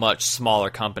 they're a much smaller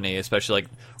company, especially, like,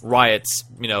 Riot's,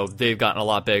 they've gotten a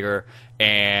lot bigger,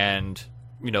 and,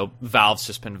 Valve's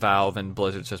just been Valve, and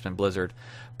Blizzard's just been Blizzard.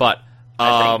 But,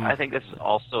 I think this is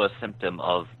also a symptom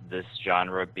of this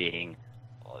genre being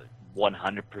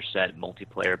 100%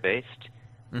 multiplayer based,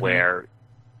 where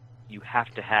you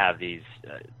have to have these,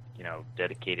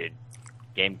 dedicated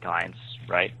game clients,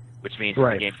 right? Which means if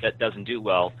the game that doesn't do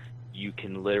well, you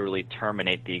can literally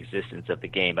terminate the existence of the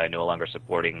game by no longer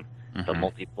supporting the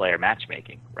multiplayer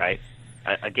matchmaking, right?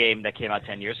 A game that came out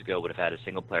 10 years ago would have had a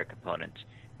single player component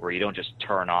where you don't just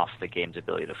turn off the game's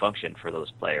ability to function for those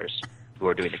players who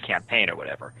are doing the campaign or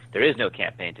whatever. There is no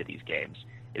campaign to these games.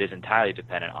 It is entirely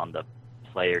dependent on the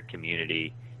player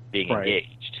community being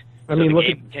engaged. I mean, the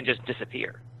game can just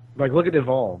disappear. Like, look at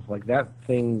Evolve. Like, that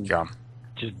thing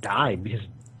just died because,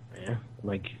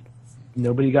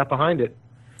 nobody got behind it.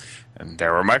 And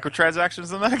there were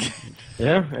microtransactions in that game.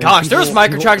 Yeah. Gosh, there was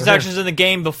microtransactions in the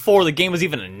game before the game was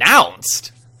even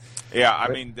announced. Yeah, I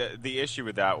mean, the issue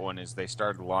with that one is they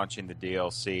started launching the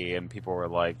DLC, and people were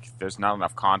like, there's not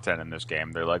enough content in this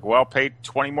game. They're like, well, pay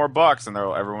 $20 more, and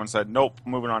everyone said, nope,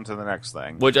 moving on to the next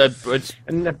thing.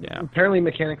 Apparently,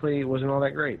 mechanically, it wasn't all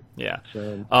that great. Yeah.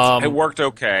 So, it worked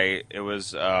okay. It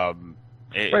was... but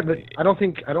I don't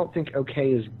think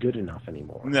okay is good enough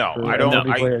anymore. No, I don't.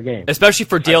 Multiplayer game. Especially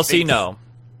for DLC, no.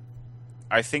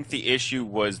 I think the issue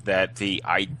was that the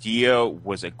idea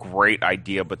was a great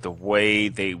idea, but the way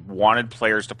they wanted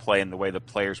players to play and the way the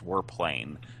players were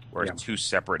playing or two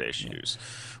separate issues,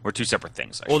 or two separate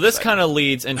things. Well, this kind of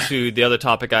leads into the other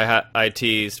topic I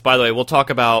teased. By the way, we'll talk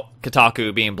about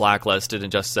Kotaku being blacklisted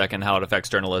in just a second, how it affects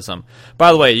journalism.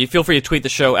 By the way, you feel free to tweet the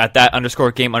show at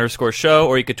 _game_show,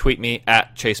 or you could tweet me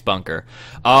at Chase Bunker.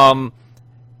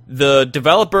 The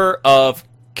developer of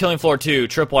Killing Floor 2,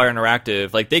 Tripwire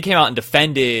Interactive, like, they came out and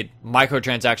defended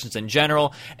microtransactions in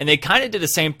general, and they kind of did the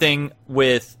same thing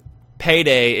with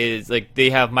Payday. Is like they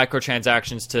have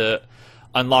microtransactions to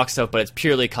unlock stuff, but it's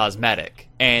purely cosmetic,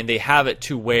 and they have it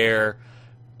to where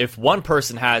if one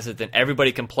person has it, then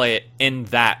everybody can play it in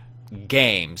that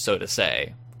game, so to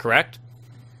say. Correct?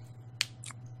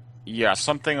 Yeah,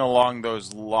 something along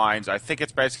those lines. I think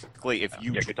it's basically if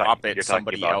you drop it,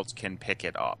 somebody else can pick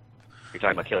it up. You're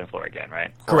talking about Killing Floor again,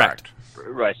 right? Correct.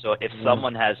 Right. So if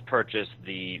someone has purchased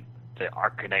the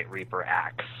Arcanite Reaper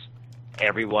axe,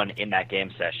 everyone in that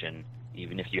game session,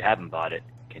 even if you haven't bought it,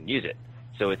 can use it.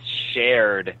 So it's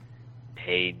shared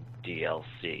paid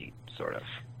DLC, sort of,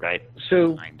 right?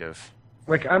 So, kind of.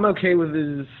 Like, I'm okay with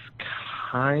this,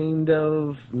 kind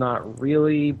of, not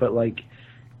really, but, like,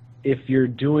 if you're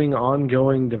doing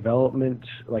ongoing development,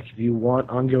 like, if you want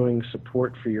ongoing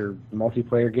support for your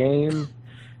multiplayer game,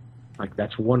 like,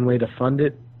 that's one way to fund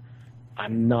it.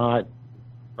 I'm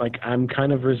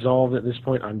kind of resolved at this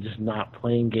point. I'm just not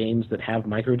playing games that have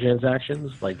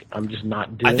microtransactions. Like, I'm just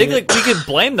not doing it. I think like we could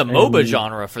blame the MOBA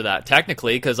genre for that,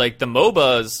 technically, because like the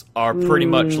MOBAs are pretty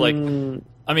much like. I mean,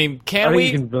 I think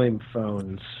you can blame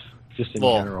phones just in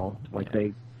general. Like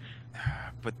they.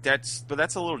 But that's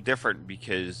a little different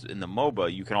because in the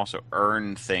MOBA you can also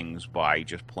earn things by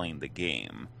just playing the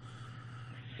game.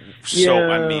 So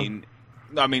Yeah.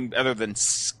 I mean, other than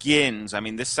skins, I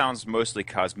mean, this sounds mostly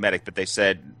cosmetic, but they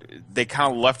said they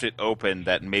kind of left it open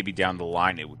that maybe down the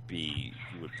line it would be.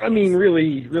 I mean,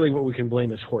 really, what we can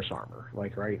blame is horse armor.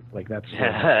 Like, right? Like that's.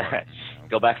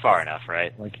 Go back far enough,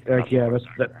 right? Like yeah,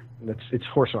 it's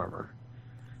horse armor.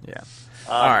 Yeah.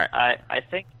 All right. I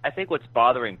think what's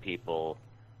bothering people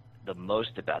the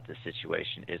most about this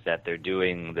situation is that they're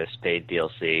doing this paid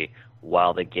DLC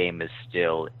while the game is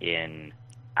still in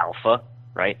alpha.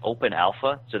 Right, open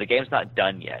alpha. So the game's not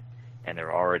done yet, and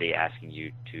they're already asking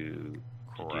you to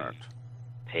do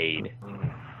paid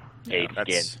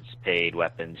skins, paid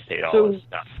weapons, paid all this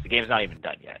stuff. The game's not even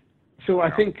done yet. So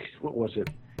I think what was it?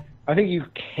 I think you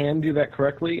can do that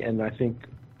correctly, and I think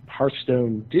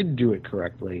Hearthstone did do it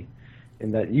correctly,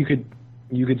 in that you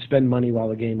could spend money while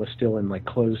the game was still in like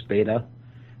closed beta.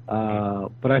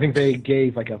 But I think they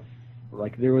gave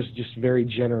there was just very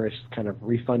generous kind of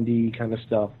refundy kind of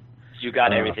stuff. You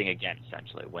got everything again,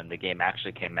 essentially. When the game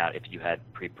actually came out, if you had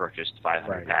pre-purchased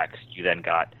 500 packs, you then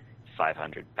got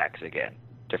 500 packs again.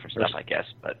 Different stuff, I guess.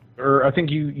 Or I think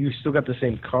you still got the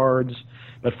same cards,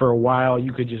 but for a while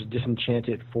you could just disenchant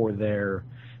it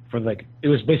it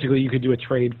was basically you could do a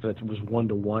trade that was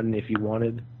 1-to-1 if you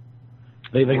wanted.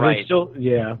 They still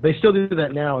do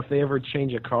that now. If they ever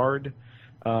change a card,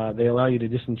 they allow you to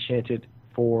disenchant it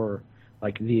for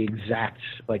like the exact,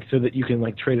 like so that you can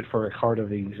like trade it for a card of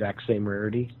the exact same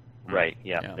rarity. Right.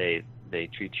 Yeah. They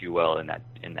treat you well in that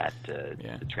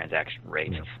the transaction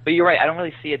rate. Yeah. But you're right. I don't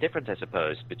really see a difference, I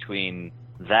suppose, between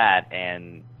that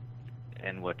and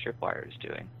what Tripwire is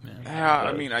doing. Yeah.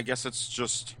 I mean, I guess it's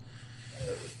just.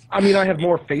 I mean, I have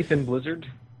more faith in Blizzard.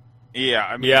 Yeah.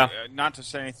 I mean, not to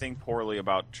say anything poorly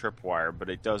about Tripwire, but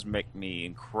it does make me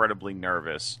incredibly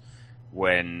nervous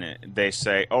when they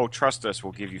say, "Oh, trust us,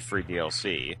 we'll give you free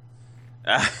DLC."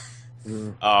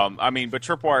 I mean, but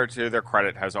Tripwire, to their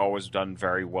credit, has always done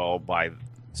very well by,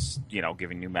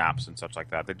 giving new maps and such like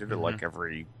that. They did it like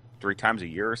every 3 times a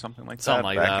year or something like that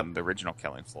back in the original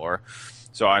Killing Floor.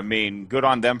 So, I mean, good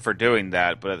on them for doing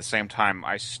that. But at the same time,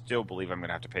 I still believe I'm going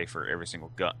to have to pay for every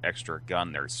single extra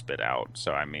gun they're spit out.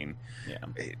 So, I mean,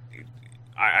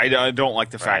 I don't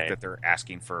like the fact that they're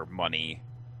asking for money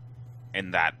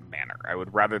in that manner. I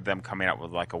would rather them coming out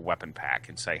with like a weapon pack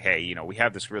and say, "Hey, we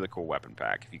have this really cool weapon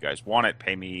pack. If you guys want it,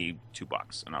 pay me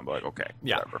 $2." And I'm like, "Okay,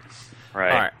 whatever."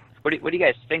 Right. All right. What do you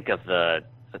guys think of the?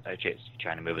 Chase, you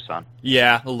trying to move us on?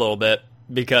 Yeah, a little bit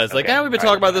because we've been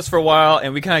talking about this for a while,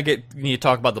 and we kind of need to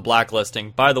talk about the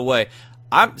blacklisting. By the way,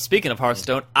 I'm speaking of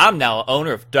Hearthstone. I'm now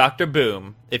owner of Dr.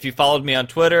 Boom. If you followed me on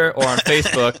Twitter or on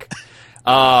Facebook.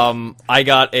 I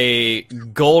got a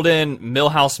golden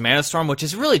Millhouse Manastorm, which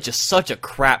is really just such a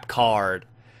crap card.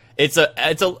 It's a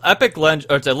epic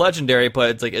it's a legendary,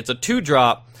 but it's a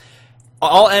 2-drop.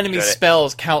 All enemy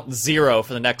spells count 0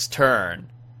 for the next turn.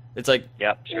 It's like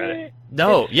it's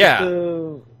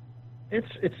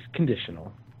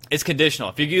conditional. It's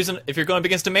conditional. If you're going up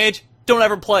against a mage, don't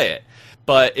ever play it.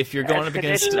 But if you're going It's up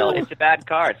against... conditional. It's a bad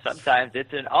card. Sometimes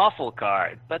it's an awful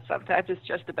card, but sometimes it's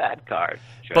just a bad card.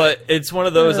 Sure. But it's one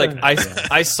of those, like,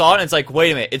 I saw it and it's like,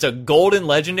 wait a minute, it's a golden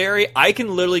legendary? I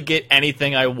can literally get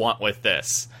anything I want with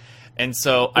this. And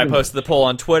so I posted the poll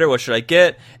on Twitter, what should I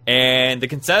get? And the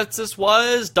consensus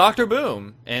was Dr.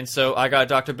 Boom. And so I got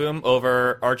Dr. Boom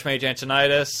over Archmage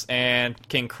Antonidas and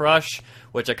King Crush,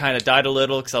 which I kind of died a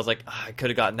little because I was like, I could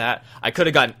have gotten that. I could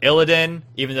have gotten Illidan,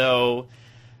 even though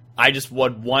I just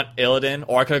would want Illidan.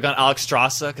 Or I could have gotten Alex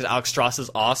Strasza, because Alex Strasza is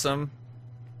awesome.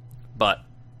 But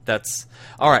that's...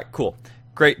 Alright, cool.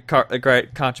 Great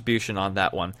contribution on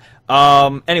that one.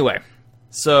 Anyway,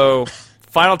 so...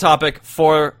 Final topic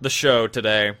for the show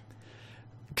today.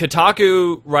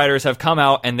 Kotaku writers have come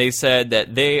out and they said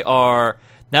that they are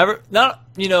not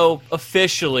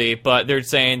officially, but they're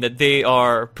saying that they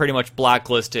are pretty much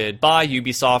blacklisted by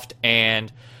Ubisoft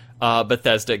and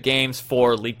Bethesda Games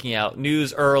for leaking out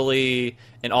news early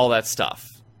and all that stuff.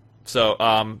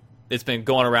 So it's been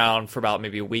going around for about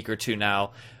maybe a week or two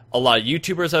now. A lot of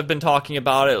YouTubers have been talking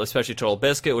about it, especially Total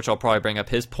Biscuit, which I'll probably bring up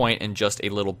his point in just a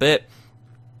little bit.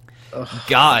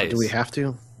 Guys, do we have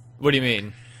to? What do you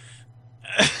mean?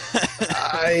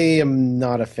 I am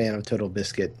not a fan of Total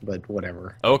Biscuit, but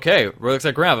whatever. Okay, looks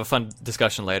like we're gonna have a fun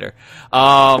discussion later.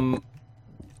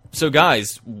 So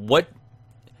guys, what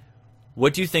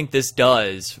do you think this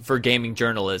does for gaming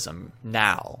journalism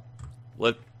now?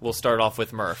 We'll start off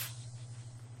with Murph.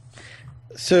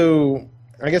 So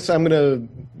I guess I'm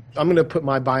gonna put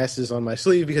my biases on my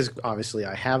sleeve because obviously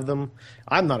I have them.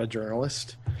 I'm not a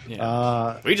journalist.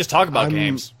 Yeah. We just talk about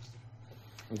games.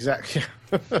 Exactly.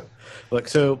 Look,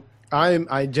 so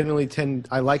I generally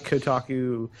I like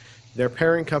Kotaku. Their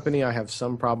parent company I have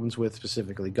some problems with,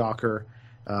 specifically Gawker.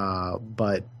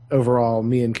 But overall,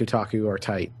 me and Kotaku are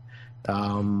tight.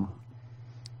 I'm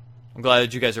glad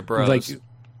that you guys are bros. Like,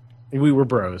 we were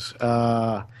bros.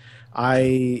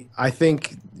 I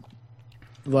think,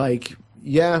 like,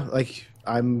 yeah, like,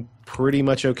 I'm pretty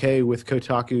much okay with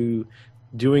Kotaku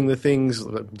doing the things,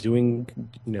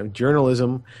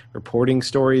 journalism, reporting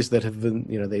stories that have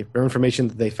been, or information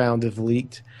that they found have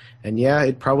leaked. And yeah,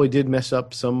 it probably did mess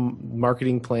up some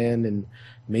marketing plan, and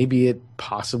maybe it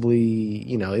possibly,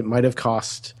 it might have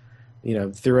cost,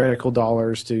 theoretical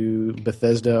dollars to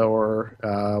Bethesda or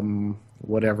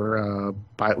whatever.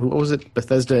 What was it?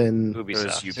 Bethesda and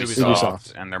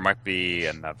Ubisoft. And there might be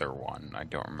another one. I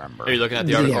don't remember. Are you looking at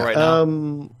the article right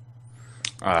now?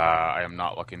 I am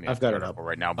not looking at I've got the it article up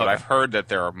right now, but I've heard that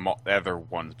there are other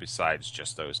ones besides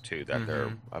just those two that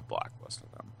they're a blacklist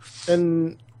of them.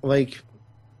 And like,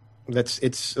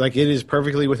 it's like it is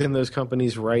perfectly within those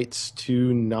companies' rights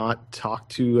to not talk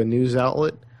to a news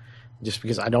outlet, just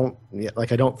because I don't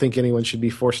think anyone should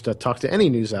be forced to talk to any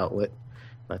news outlet.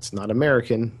 That's not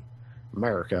America.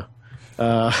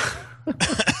 But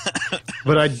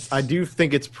I do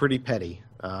think it's pretty petty.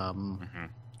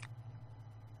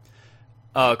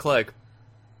 Clegg.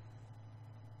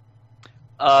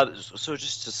 So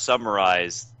just to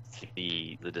summarize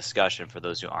the discussion for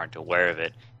those who aren't aware of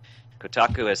it,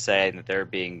 Kotaku is saying that they're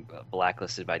being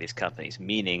blacklisted by these companies,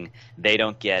 meaning they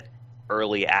don't get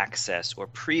early access or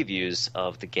previews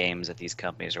of the games that these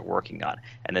companies are working on.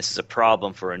 And this is a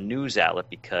problem for a news outlet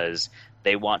because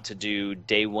they want to do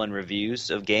day one reviews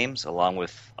of games along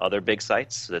with other big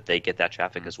sites so that they get that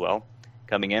traffic as well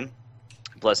coming in.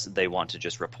 Plus, they want to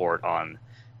just report on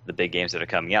the big games that are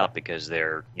coming out because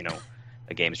they're,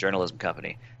 a games journalism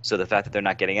company. So the fact that they're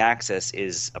not getting access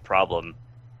is a problem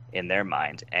in their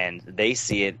mind, and they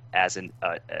see it as an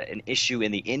issue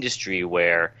in the industry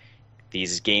where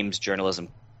these games journalism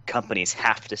companies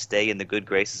have to stay in the good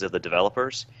graces of the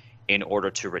developers in order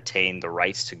to retain the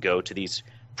rights to go to these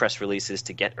press releases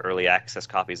to get early access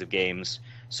copies of games.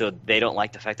 So they don't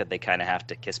like the fact that they kind of have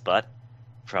to kiss butt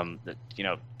from the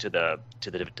to the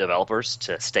developers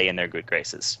to stay in their good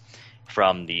graces.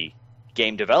 From the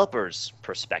game developers'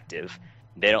 perspective,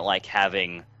 they don't like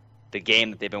having the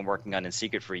game that they've been working on in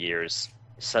secret for years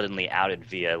suddenly outed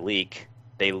via leak.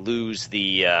 They lose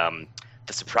the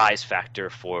surprise factor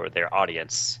for their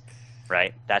audience,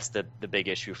 right? That's the big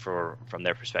issue from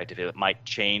their perspective. It might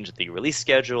change the release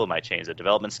schedule, it might change the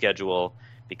development schedule,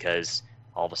 because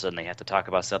all of a sudden they have to talk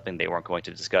about something they weren't going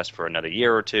to discuss for another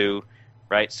year or two,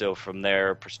 right? So from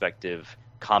their perspective,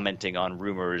 commenting on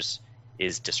rumors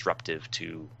is disruptive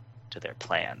to their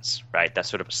plans, right? That's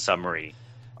sort of a summary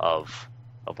of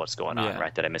what's going on,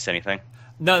 right? Did I miss anything?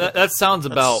 No, that sounds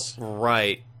about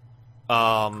right.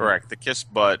 Correct. The kiss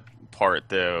butt part,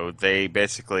 though, they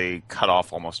basically cut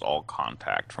off almost all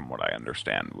contact, from what I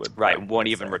understand. With won't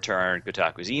even return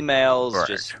Kotaku's emails. Right.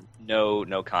 Just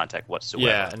no contact whatsoever.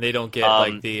 Yeah, and they don't get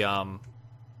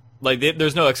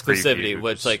there's no exclusivity. Previews.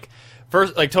 Which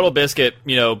first Total Biscuit,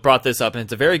 brought this up, and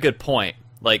it's a very good point.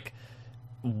 Like,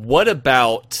 what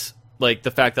about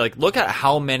the fact that look at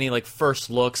how many first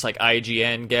looks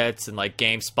IGN gets and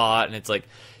GameSpot, and it's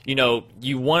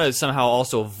you want to somehow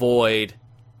also avoid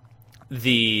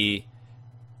the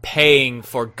paying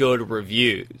for good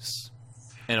reviews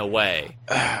in a way.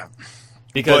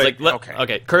 Because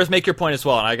okay, Curtis, make your point as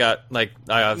well, and I got no.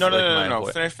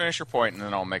 Finish your point, and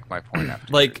then I'll make my point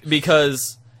after.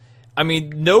 Because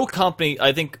no company,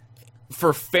 I think,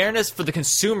 for fairness, for the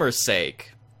consumer's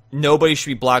sake, nobody should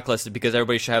be blacklisted because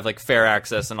everybody should have fair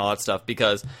access and all that stuff.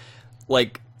 Because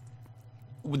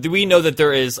we know that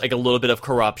there is a little bit of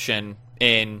corruption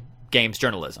in games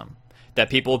journalism, that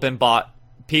people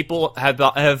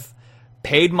have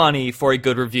paid money for a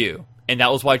good review. And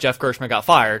that was why Jeff Gershman got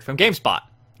fired from GameSpot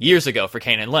years ago for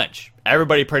Kane and Lynch.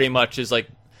 Everybody pretty much is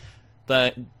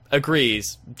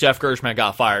agrees Jeff Gershman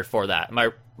got fired for that. Am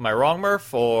I wrong,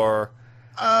 Murph? Or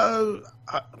I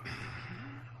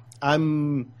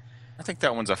think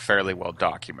that one's a fairly well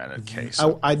documented case.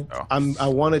 I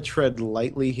want to tread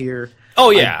lightly here.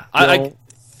 Oh yeah,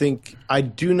 I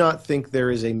do not think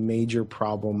there is a major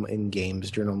problem in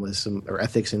games journalism or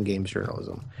ethics in games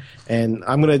journalism, and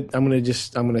I'm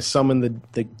gonna summon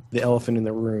the elephant in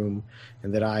the room,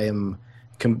 and that I am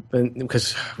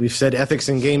because we've said ethics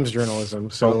in games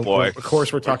journalism. So of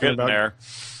course we're talking about there.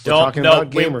 Nope,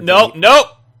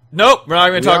 we're not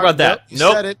going to talk about that.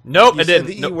 Nope, I didn't.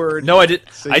 The E word. No, I did.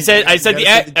 So I said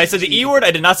the E word.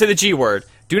 I did not say the G word.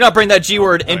 Do not bring that G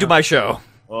word into my show.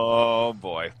 Oh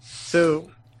boy. So.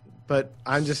 But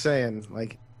I'm just saying,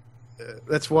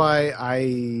 that's why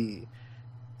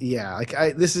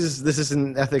this is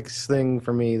an ethics thing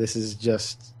for me. This is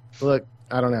just, look,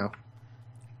 I don't know.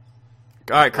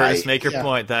 All right, Curtis, make your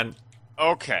point then.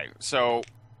 Okay, so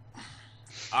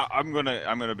I'm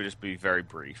gonna just be very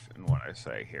brief in what I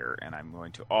say here, and I'm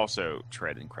going to also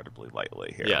tread incredibly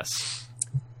lightly here. Yes.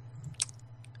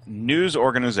 News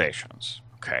organizations,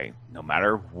 okay, no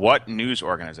matter what news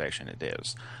organization it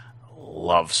is,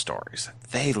 love stories.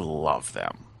 They love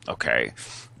them, okay?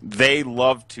 They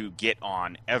love to get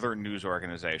on other news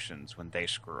organizations when they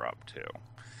screw up, too.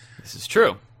 This is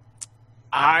true.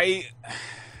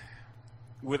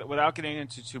 Without getting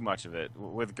into too much of it,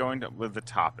 with the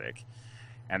topic,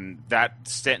 and that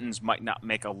sentence might not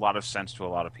make a lot of sense to a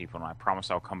lot of people, and I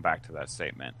promise I'll come back to that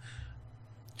statement.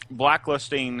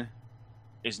 Blacklisting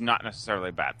is not necessarily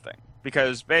a bad thing,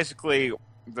 because basically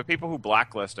the people who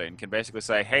blacklist it can basically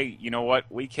say, hey, you know what,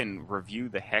 we can review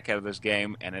the heck out of this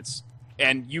game,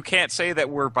 and you can't say that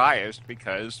we're biased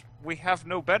because we have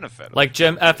no benefit. Like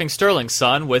Jim effing Sterling's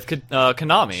son with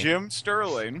Konami. Jim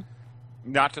Sterling,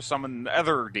 not to summon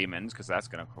other demons, because that's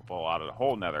going to pull out a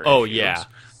whole nother issues, yeah.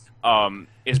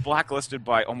 Is blacklisted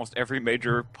by almost every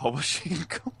major publishing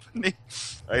company,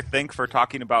 I think, for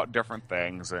talking about different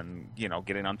things and,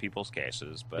 getting on people's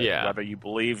cases. But whether you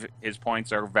believe his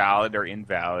points are valid or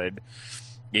invalid,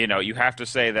 you have to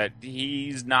say that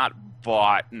he's not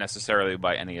bought necessarily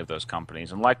by any of those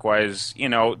companies. And likewise,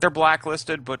 they're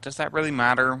blacklisted, but does that really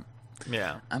matter?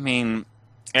 Yeah. And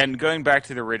going back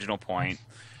to the original point,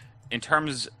 in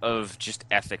terms of just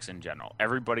ethics in general,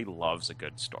 everybody loves a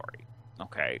good story.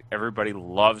 Okay, everybody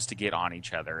loves to get on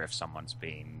each other if someone's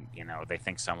being, they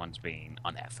think someone's being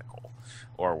unethical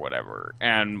or whatever.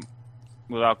 And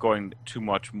without going too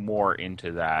much more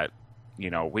into that,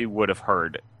 we would have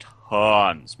heard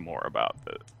tons more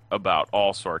about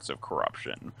all sorts of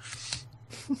corruption.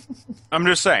 I'm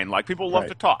just saying, people love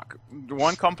to talk.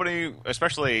 One company,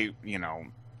 especially,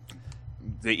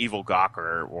 the evil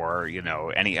Gawker or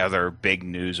any other big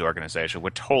news organization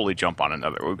would totally jump on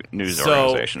another news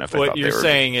organization if they thought they were. So what you're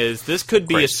saying is this could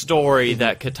be a story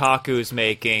that Kotaku is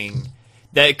making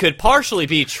that could partially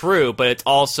be true, but it's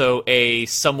also a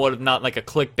somewhat of not like a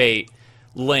clickbait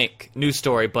link news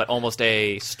story, but almost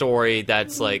a story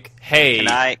that's hey.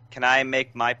 Can I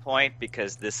make my point,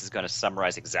 because this is going to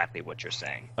summarize exactly what you're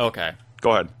saying. Okay,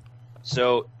 go ahead.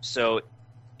 So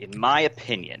in my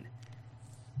opinion,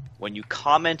 when you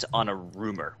comment on a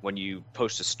rumor, when you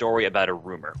post a story about a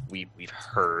rumor, we've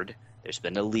heard, there's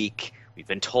been a leak, we've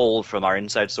been told from our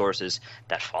inside sources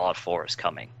that Fallout 4 is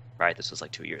coming, right? This was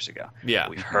 2 years ago. Yeah.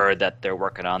 We've heard that they're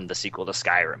working on the sequel to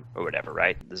Skyrim or whatever,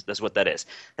 right? That's what that is.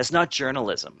 That's not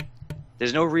journalism.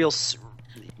 There's no real...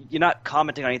 You're not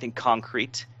commenting on anything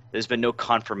concrete. There's been no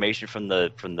confirmation from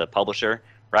the publisher,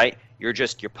 right? You're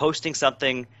posting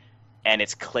something and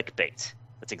it's clickbait.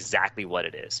 That's exactly what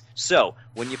it is. So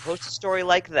when you post a story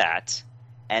like that,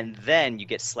 and then you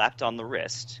get slapped on the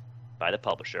wrist by the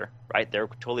publisher, right? They're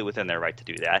totally within their right to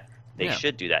do that. They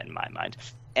should do that in my mind.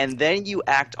 And then you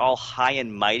act all high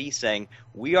and mighty saying,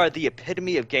 we are the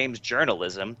epitome of games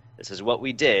journalism. This is what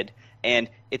we did. And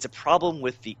it's a problem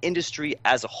with the industry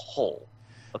as a whole.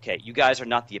 Okay, you guys are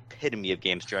not the epitome of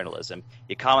games journalism.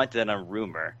 You commented on a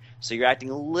rumor. So you're acting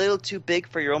a little too big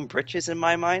for your own britches in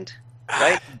my mind.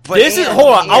 Right? Hold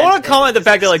on. I want to comment the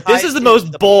fact that like this is the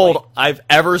most bold I've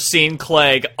ever seen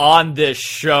Clegg on this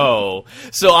show.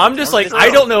 So I'm just like, I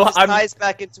don't know. This ties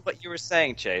back into what you were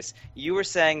saying, Chase. You were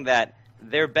saying that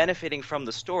they're benefiting from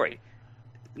the story.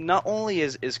 Not only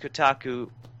is Kotaku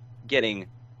getting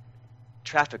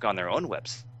traffic on their own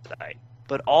website,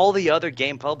 but all the other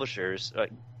game publishers,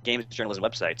 games journalism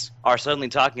websites, are suddenly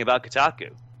talking about Kotaku.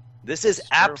 This is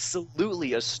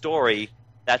absolutely a story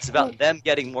that's about them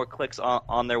getting more clicks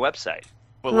on their website.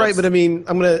 Right, but I mean,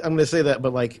 I'm gonna say that,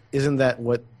 but like, isn't that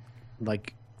what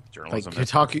like journalism like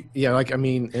Kotaku? Yeah, like I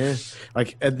mean,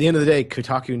 like at the end of the day,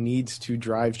 Kotaku needs to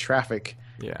drive traffic,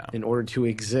 in order to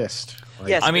exist. Like,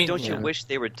 yes, I mean, don't you wish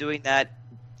they were doing that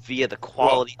via the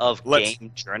quality of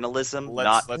game journalism,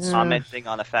 not commenting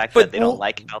on the fact that they don't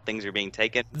like how things are being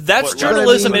taken? That's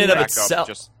journalism in and of itself.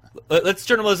 That's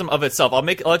journalism of itself. I'll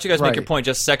let you guys make your point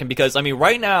in just a second, because I mean,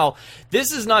 right now,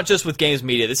 this is not just with games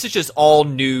media. This is just all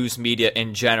news media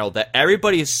in general. That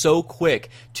everybody is so quick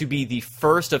to be the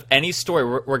first of any story,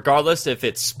 regardless if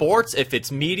it's sports, if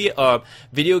it's media,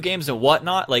 video games, and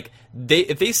whatnot. Like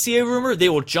if they see a rumor, they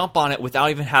will jump on it without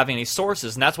even having any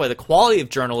sources, and that's why the quality of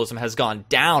journalism has gone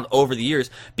down over the years,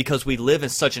 because we live in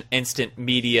such an instant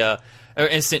media or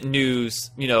instant news,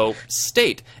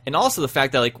 state, and also the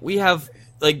fact that like we have.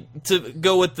 Like, to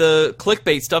go with the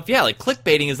clickbait stuff, like,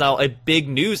 clickbaiting is now a big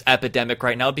news epidemic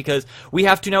right now, because we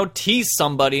have to now tease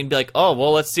somebody and be like, oh,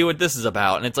 well, let's see what this is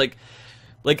about. And it's like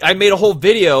I made a whole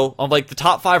video of, like, the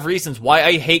top 5 reasons why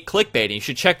I hate clickbaiting. You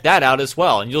should check that out as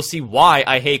well, and you'll see why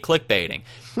I hate clickbaiting.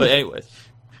 But anyways.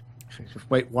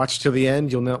 Wait, watch till the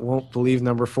end. Won't believe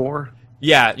number 4?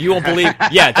 Yeah, you won't believe.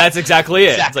 Yeah, that's exactly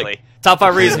it. Exactly. It's like, top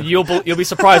 5 reasons. You'll be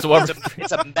surprised.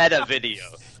 It's a meta video.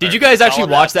 Did you guys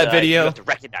actually watch that video? You have to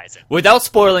recognize it. Without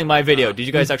spoiling my video, did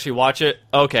you guys actually watch it?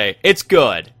 Okay, it's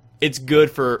good. It's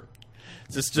good for.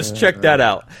 Just check that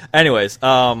out. Anyways,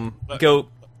 go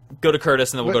to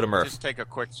Curtis, and then we'll go to Murph. Just take a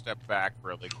quick step back,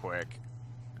 really quick.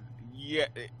 Yeah,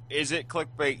 is it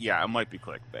clickbait? Yeah, it might be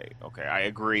clickbait. Okay, I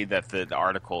agree that the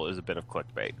article is a bit of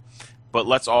clickbait. But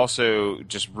let's also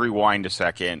just rewind a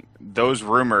second. Those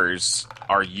rumors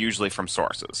are usually from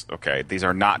sources, okay? These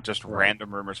are not just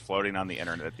random rumors floating on the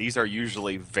internet. These are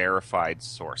usually verified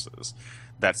sources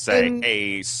that say,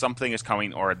 hey, something is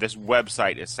coming, or this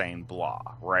website is saying blah,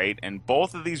 right? And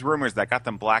both of these rumors that got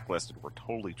them blacklisted were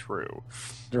totally true.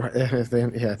 Right. At the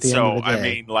end of the day. I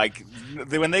mean, like,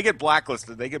 when they get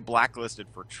blacklisted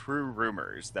for true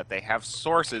rumors that they have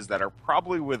sources that are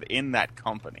probably within that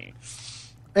company.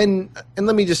 And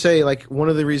let me just say, like, one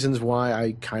of the reasons why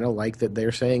I kind of like that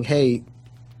they're saying, hey,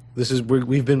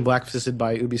 we've been blacklisted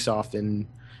by Ubisoft and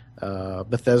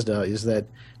Bethesda, is that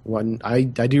when I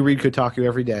do read Kotaku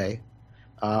every day.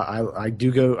 I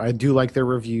do like their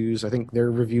reviews. I think their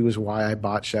review is why I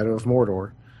bought Shadow of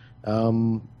Mordor.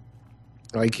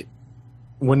 Like,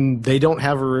 when they don't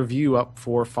have a review up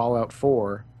for Fallout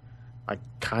 4, I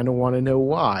kind of want to know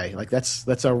why. Like, it's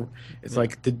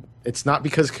not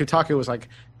because Kotaku was like,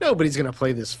 nobody's going to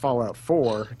play this Fallout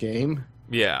 4 game.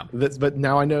 Yeah. But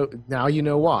now I know. Now you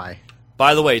know why.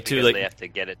 By the way, too, because like they have to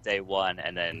get it day one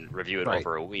and then review it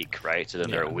over a week, right? So then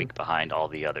they're a week behind all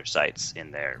the other sites in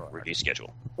their review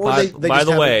schedule. Or they just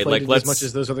haven't played it as much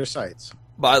as those other sites.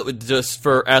 Just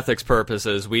for ethics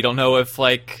purposes, we don't know if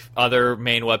like other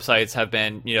main websites have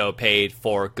been, paid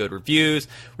for good reviews.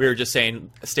 We were just stating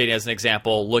as an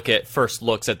example, look at first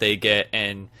looks that they get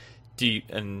and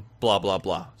blah blah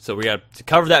blah. So we got to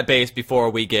cover that base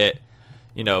before we get,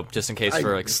 just in case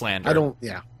for like slander.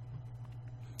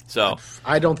 So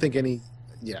I don't think any.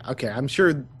 Yeah, okay. I'm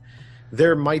sure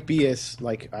there might be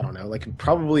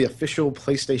probably official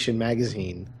PlayStation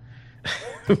magazine.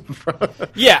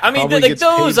 Yeah, I mean, like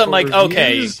those. I'm like,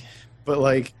 reviews,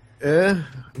 okay,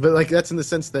 but that's in the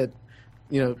sense that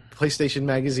PlayStation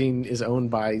magazine is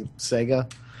owned by Sega,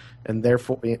 and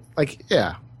therefore, I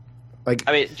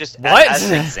mean, just as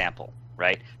an example,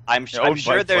 right? I'm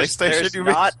sure there's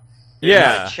not.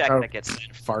 Yeah, a check that gets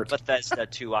sent Bethesda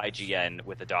to IGN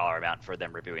with a dollar amount for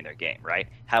them reviewing their game, right?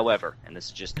 However, and this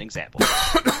is just an example,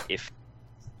 if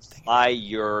fly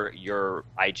your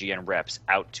IGN reps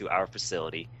out to our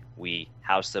facility, we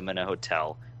house them in a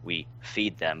hotel, we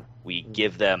feed them, we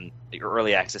give them the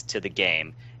early access to the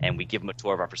game, and we give them a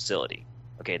tour of our facility.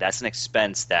 Okay, that's an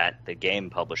expense that the game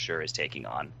publisher is taking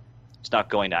on. It's not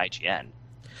going to IGN.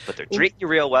 But they're treating you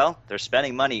real well. They're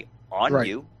spending money on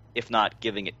you, if not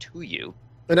giving it to you.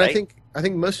 And right? I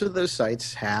think most of those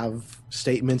sites have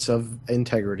statements of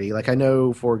integrity. Like I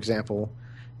know, for example,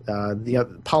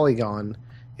 the Polygon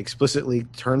explicitly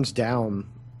turns down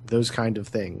those kind of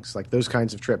things, like those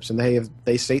kinds of trips, and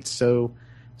they state so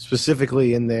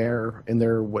specifically in their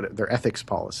ethics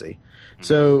policy. Mm-hmm.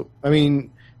 So I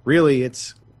mean, really,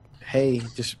 it's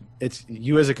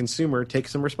you as a consumer take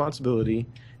some responsibility.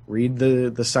 Read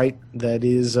the site that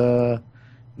is read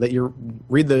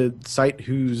the site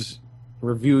whose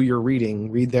review you're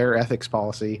reading. Read their ethics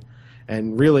policy,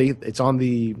 and really, it's on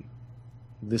the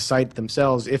site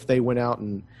themselves if they went out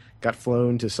and got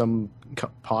flown to some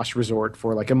posh resort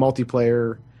for like a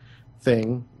multiplayer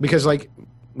thing. Because I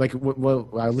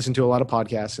listen to a lot of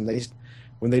podcasts, and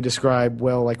when they describe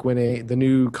when the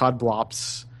new COD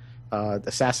Blops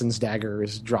Assassin's Dagger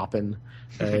is dropping.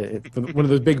 One of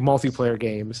those big multiplayer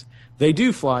games, they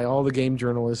do fly all the game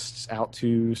journalists out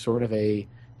to sort of a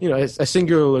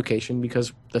singular location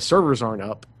because the servers aren't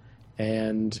up,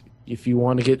 and if you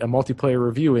want to get a multiplayer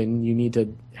review in, you need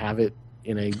to have it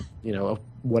in a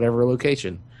whatever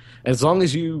location. As long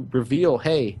as you reveal,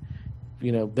 hey,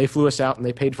 they flew us out and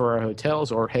they paid for our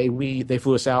hotels, or hey, they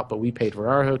flew us out but we paid for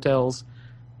our hotels,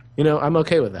 I'm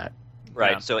okay with that.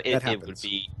 Right, yeah, so it would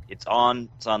be it's on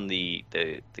the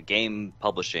game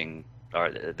publishing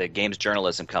or the games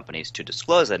journalism companies to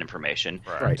disclose that information.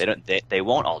 Right. They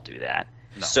won't all do that.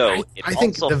 No. So I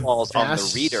think also falls on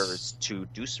the readers to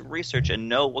do some research and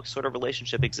know what sort of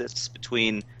relationship exists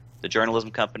between the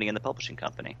journalism company and the publishing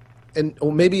company. And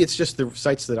maybe it's just the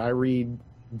sites that I read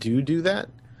do that.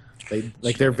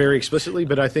 They're very explicitly,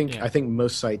 but I think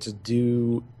most sites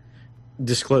do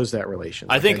disclose that relation.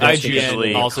 I think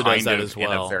IGN also does that as in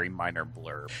well. a very minor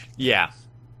blurb. Yeah.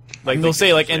 They'll say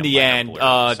in the end,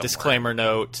 somewhere. disclaimer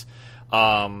note.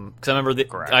 Because I remember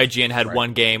Correct. IGN had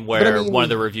one game where one of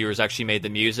the reviewers actually made the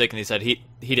music, and he said he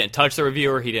didn't touch the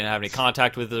reviewer, he didn't have any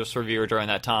contact with this reviewer during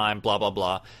that time, blah, blah,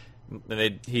 blah.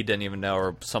 And he didn't even know,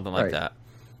 or something like that.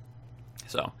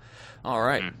 So, all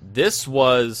right. This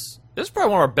is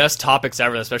probably one of our best topics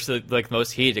ever, especially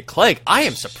most heated. Clegg, I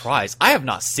am surprised. I have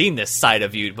not seen this side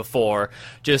of you before.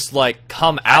 Just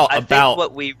come out about.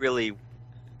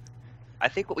 I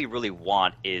think what we really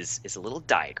want is a little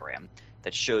diagram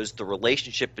that shows the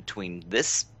relationship between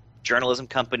this journalism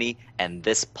company and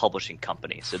this publishing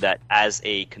company, so that as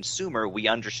a consumer we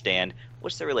understand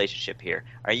what's the relationship here.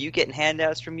 Are you getting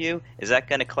handouts from you? Is that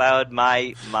going to cloud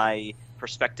my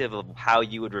perspective of how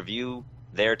you would review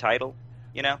their title?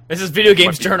 This is video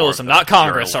games journalism, not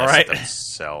Congress, all right?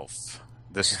 This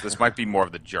might be more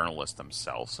of the journalists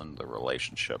themselves and the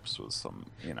relationships with some,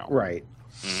 Right.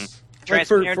 Mm-hmm.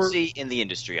 Transparency in the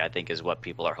industry, I think, is what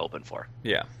people are hoping for.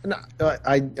 Yeah. No,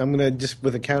 I'm going to just,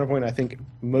 with a counterpoint, I think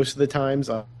most of the times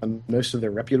on most of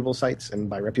the reputable sites, and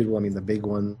by reputable I mean the big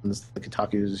ones, the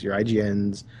Kotakus, your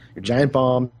IGNs, your Giant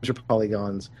Bombs, your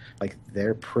Polygons,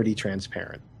 they're pretty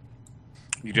transparent.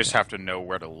 You just have to know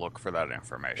where to look for that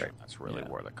information. Right. That's really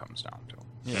where that comes down to.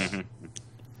 Yeah. Mm-hmm.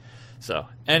 So,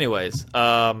 anyways,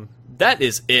 that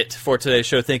is it for today's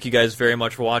show. Thank you guys very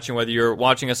much for watching, whether you're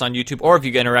watching us on YouTube or if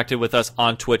you interacted with us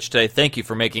on Twitch today. Thank you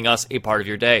for making us a part of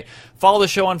your day. Follow the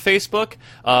show on Facebook,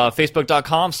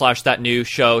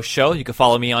 facebook.com/thatnewshowshow. You can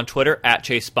follow me on Twitter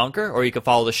 @ChaseBunker, or you can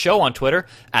follow the show on Twitter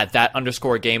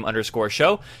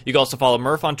 @that_game_show. You can also follow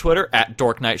Murph on Twitter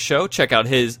 @DorkKnightShow. Check out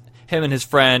him and his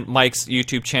friend Mike's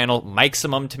YouTube channel,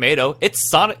 Mikesimum Tomato. It's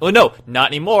Sonic. Oh, no, not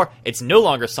anymore. It's no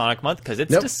longer Sonic Month because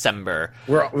it's December.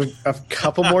 We're a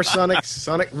couple more Sonic.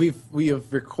 We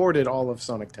have recorded all of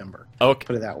Sonic Timber. Okay,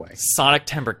 put it that way. Sonic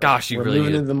Timber. Gosh, We're really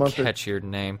moving into the month catch your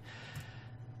name.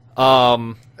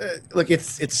 Look,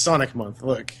 it's Sonic Month.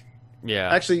 Look.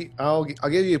 Yeah. Actually, I'll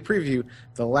give you a preview.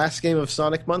 The last game of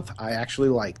Sonic Month, I actually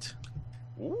liked.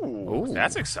 Ooh,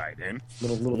 that's exciting.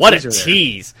 Little what a teaser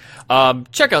tease.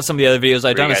 Check out some of the other videos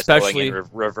I've done, especially in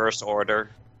reverse order.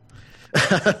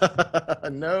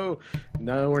 No,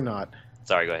 we're not.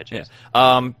 Sorry, go ahead, James.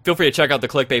 Yeah. Feel free to check out the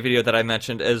clickbait video that I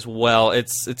mentioned as well.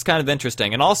 It's kind of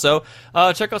interesting. And also,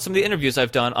 check out some of the interviews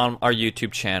I've done on our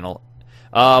YouTube channel.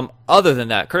 Other than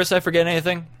that, Curtis, did I forget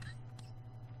anything?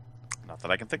 Not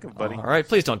that I can think of, buddy. All right,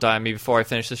 please don't die on me before I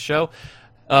finish this show.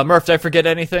 Murph, did I forget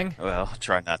anything? Well,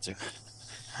 try not to.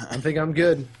 I think I'm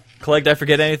good. Clegg, did I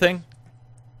forget anything?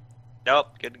 Nope,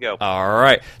 good to go. All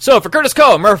right. So for Curtis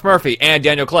Coe, Murph Murphy, and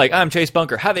Daniel Clegg, I'm Chase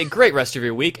Bunker. Have a great rest of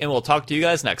your week, and we'll talk to you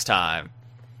guys next time.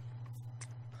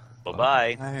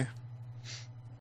 Bye-bye. Bye.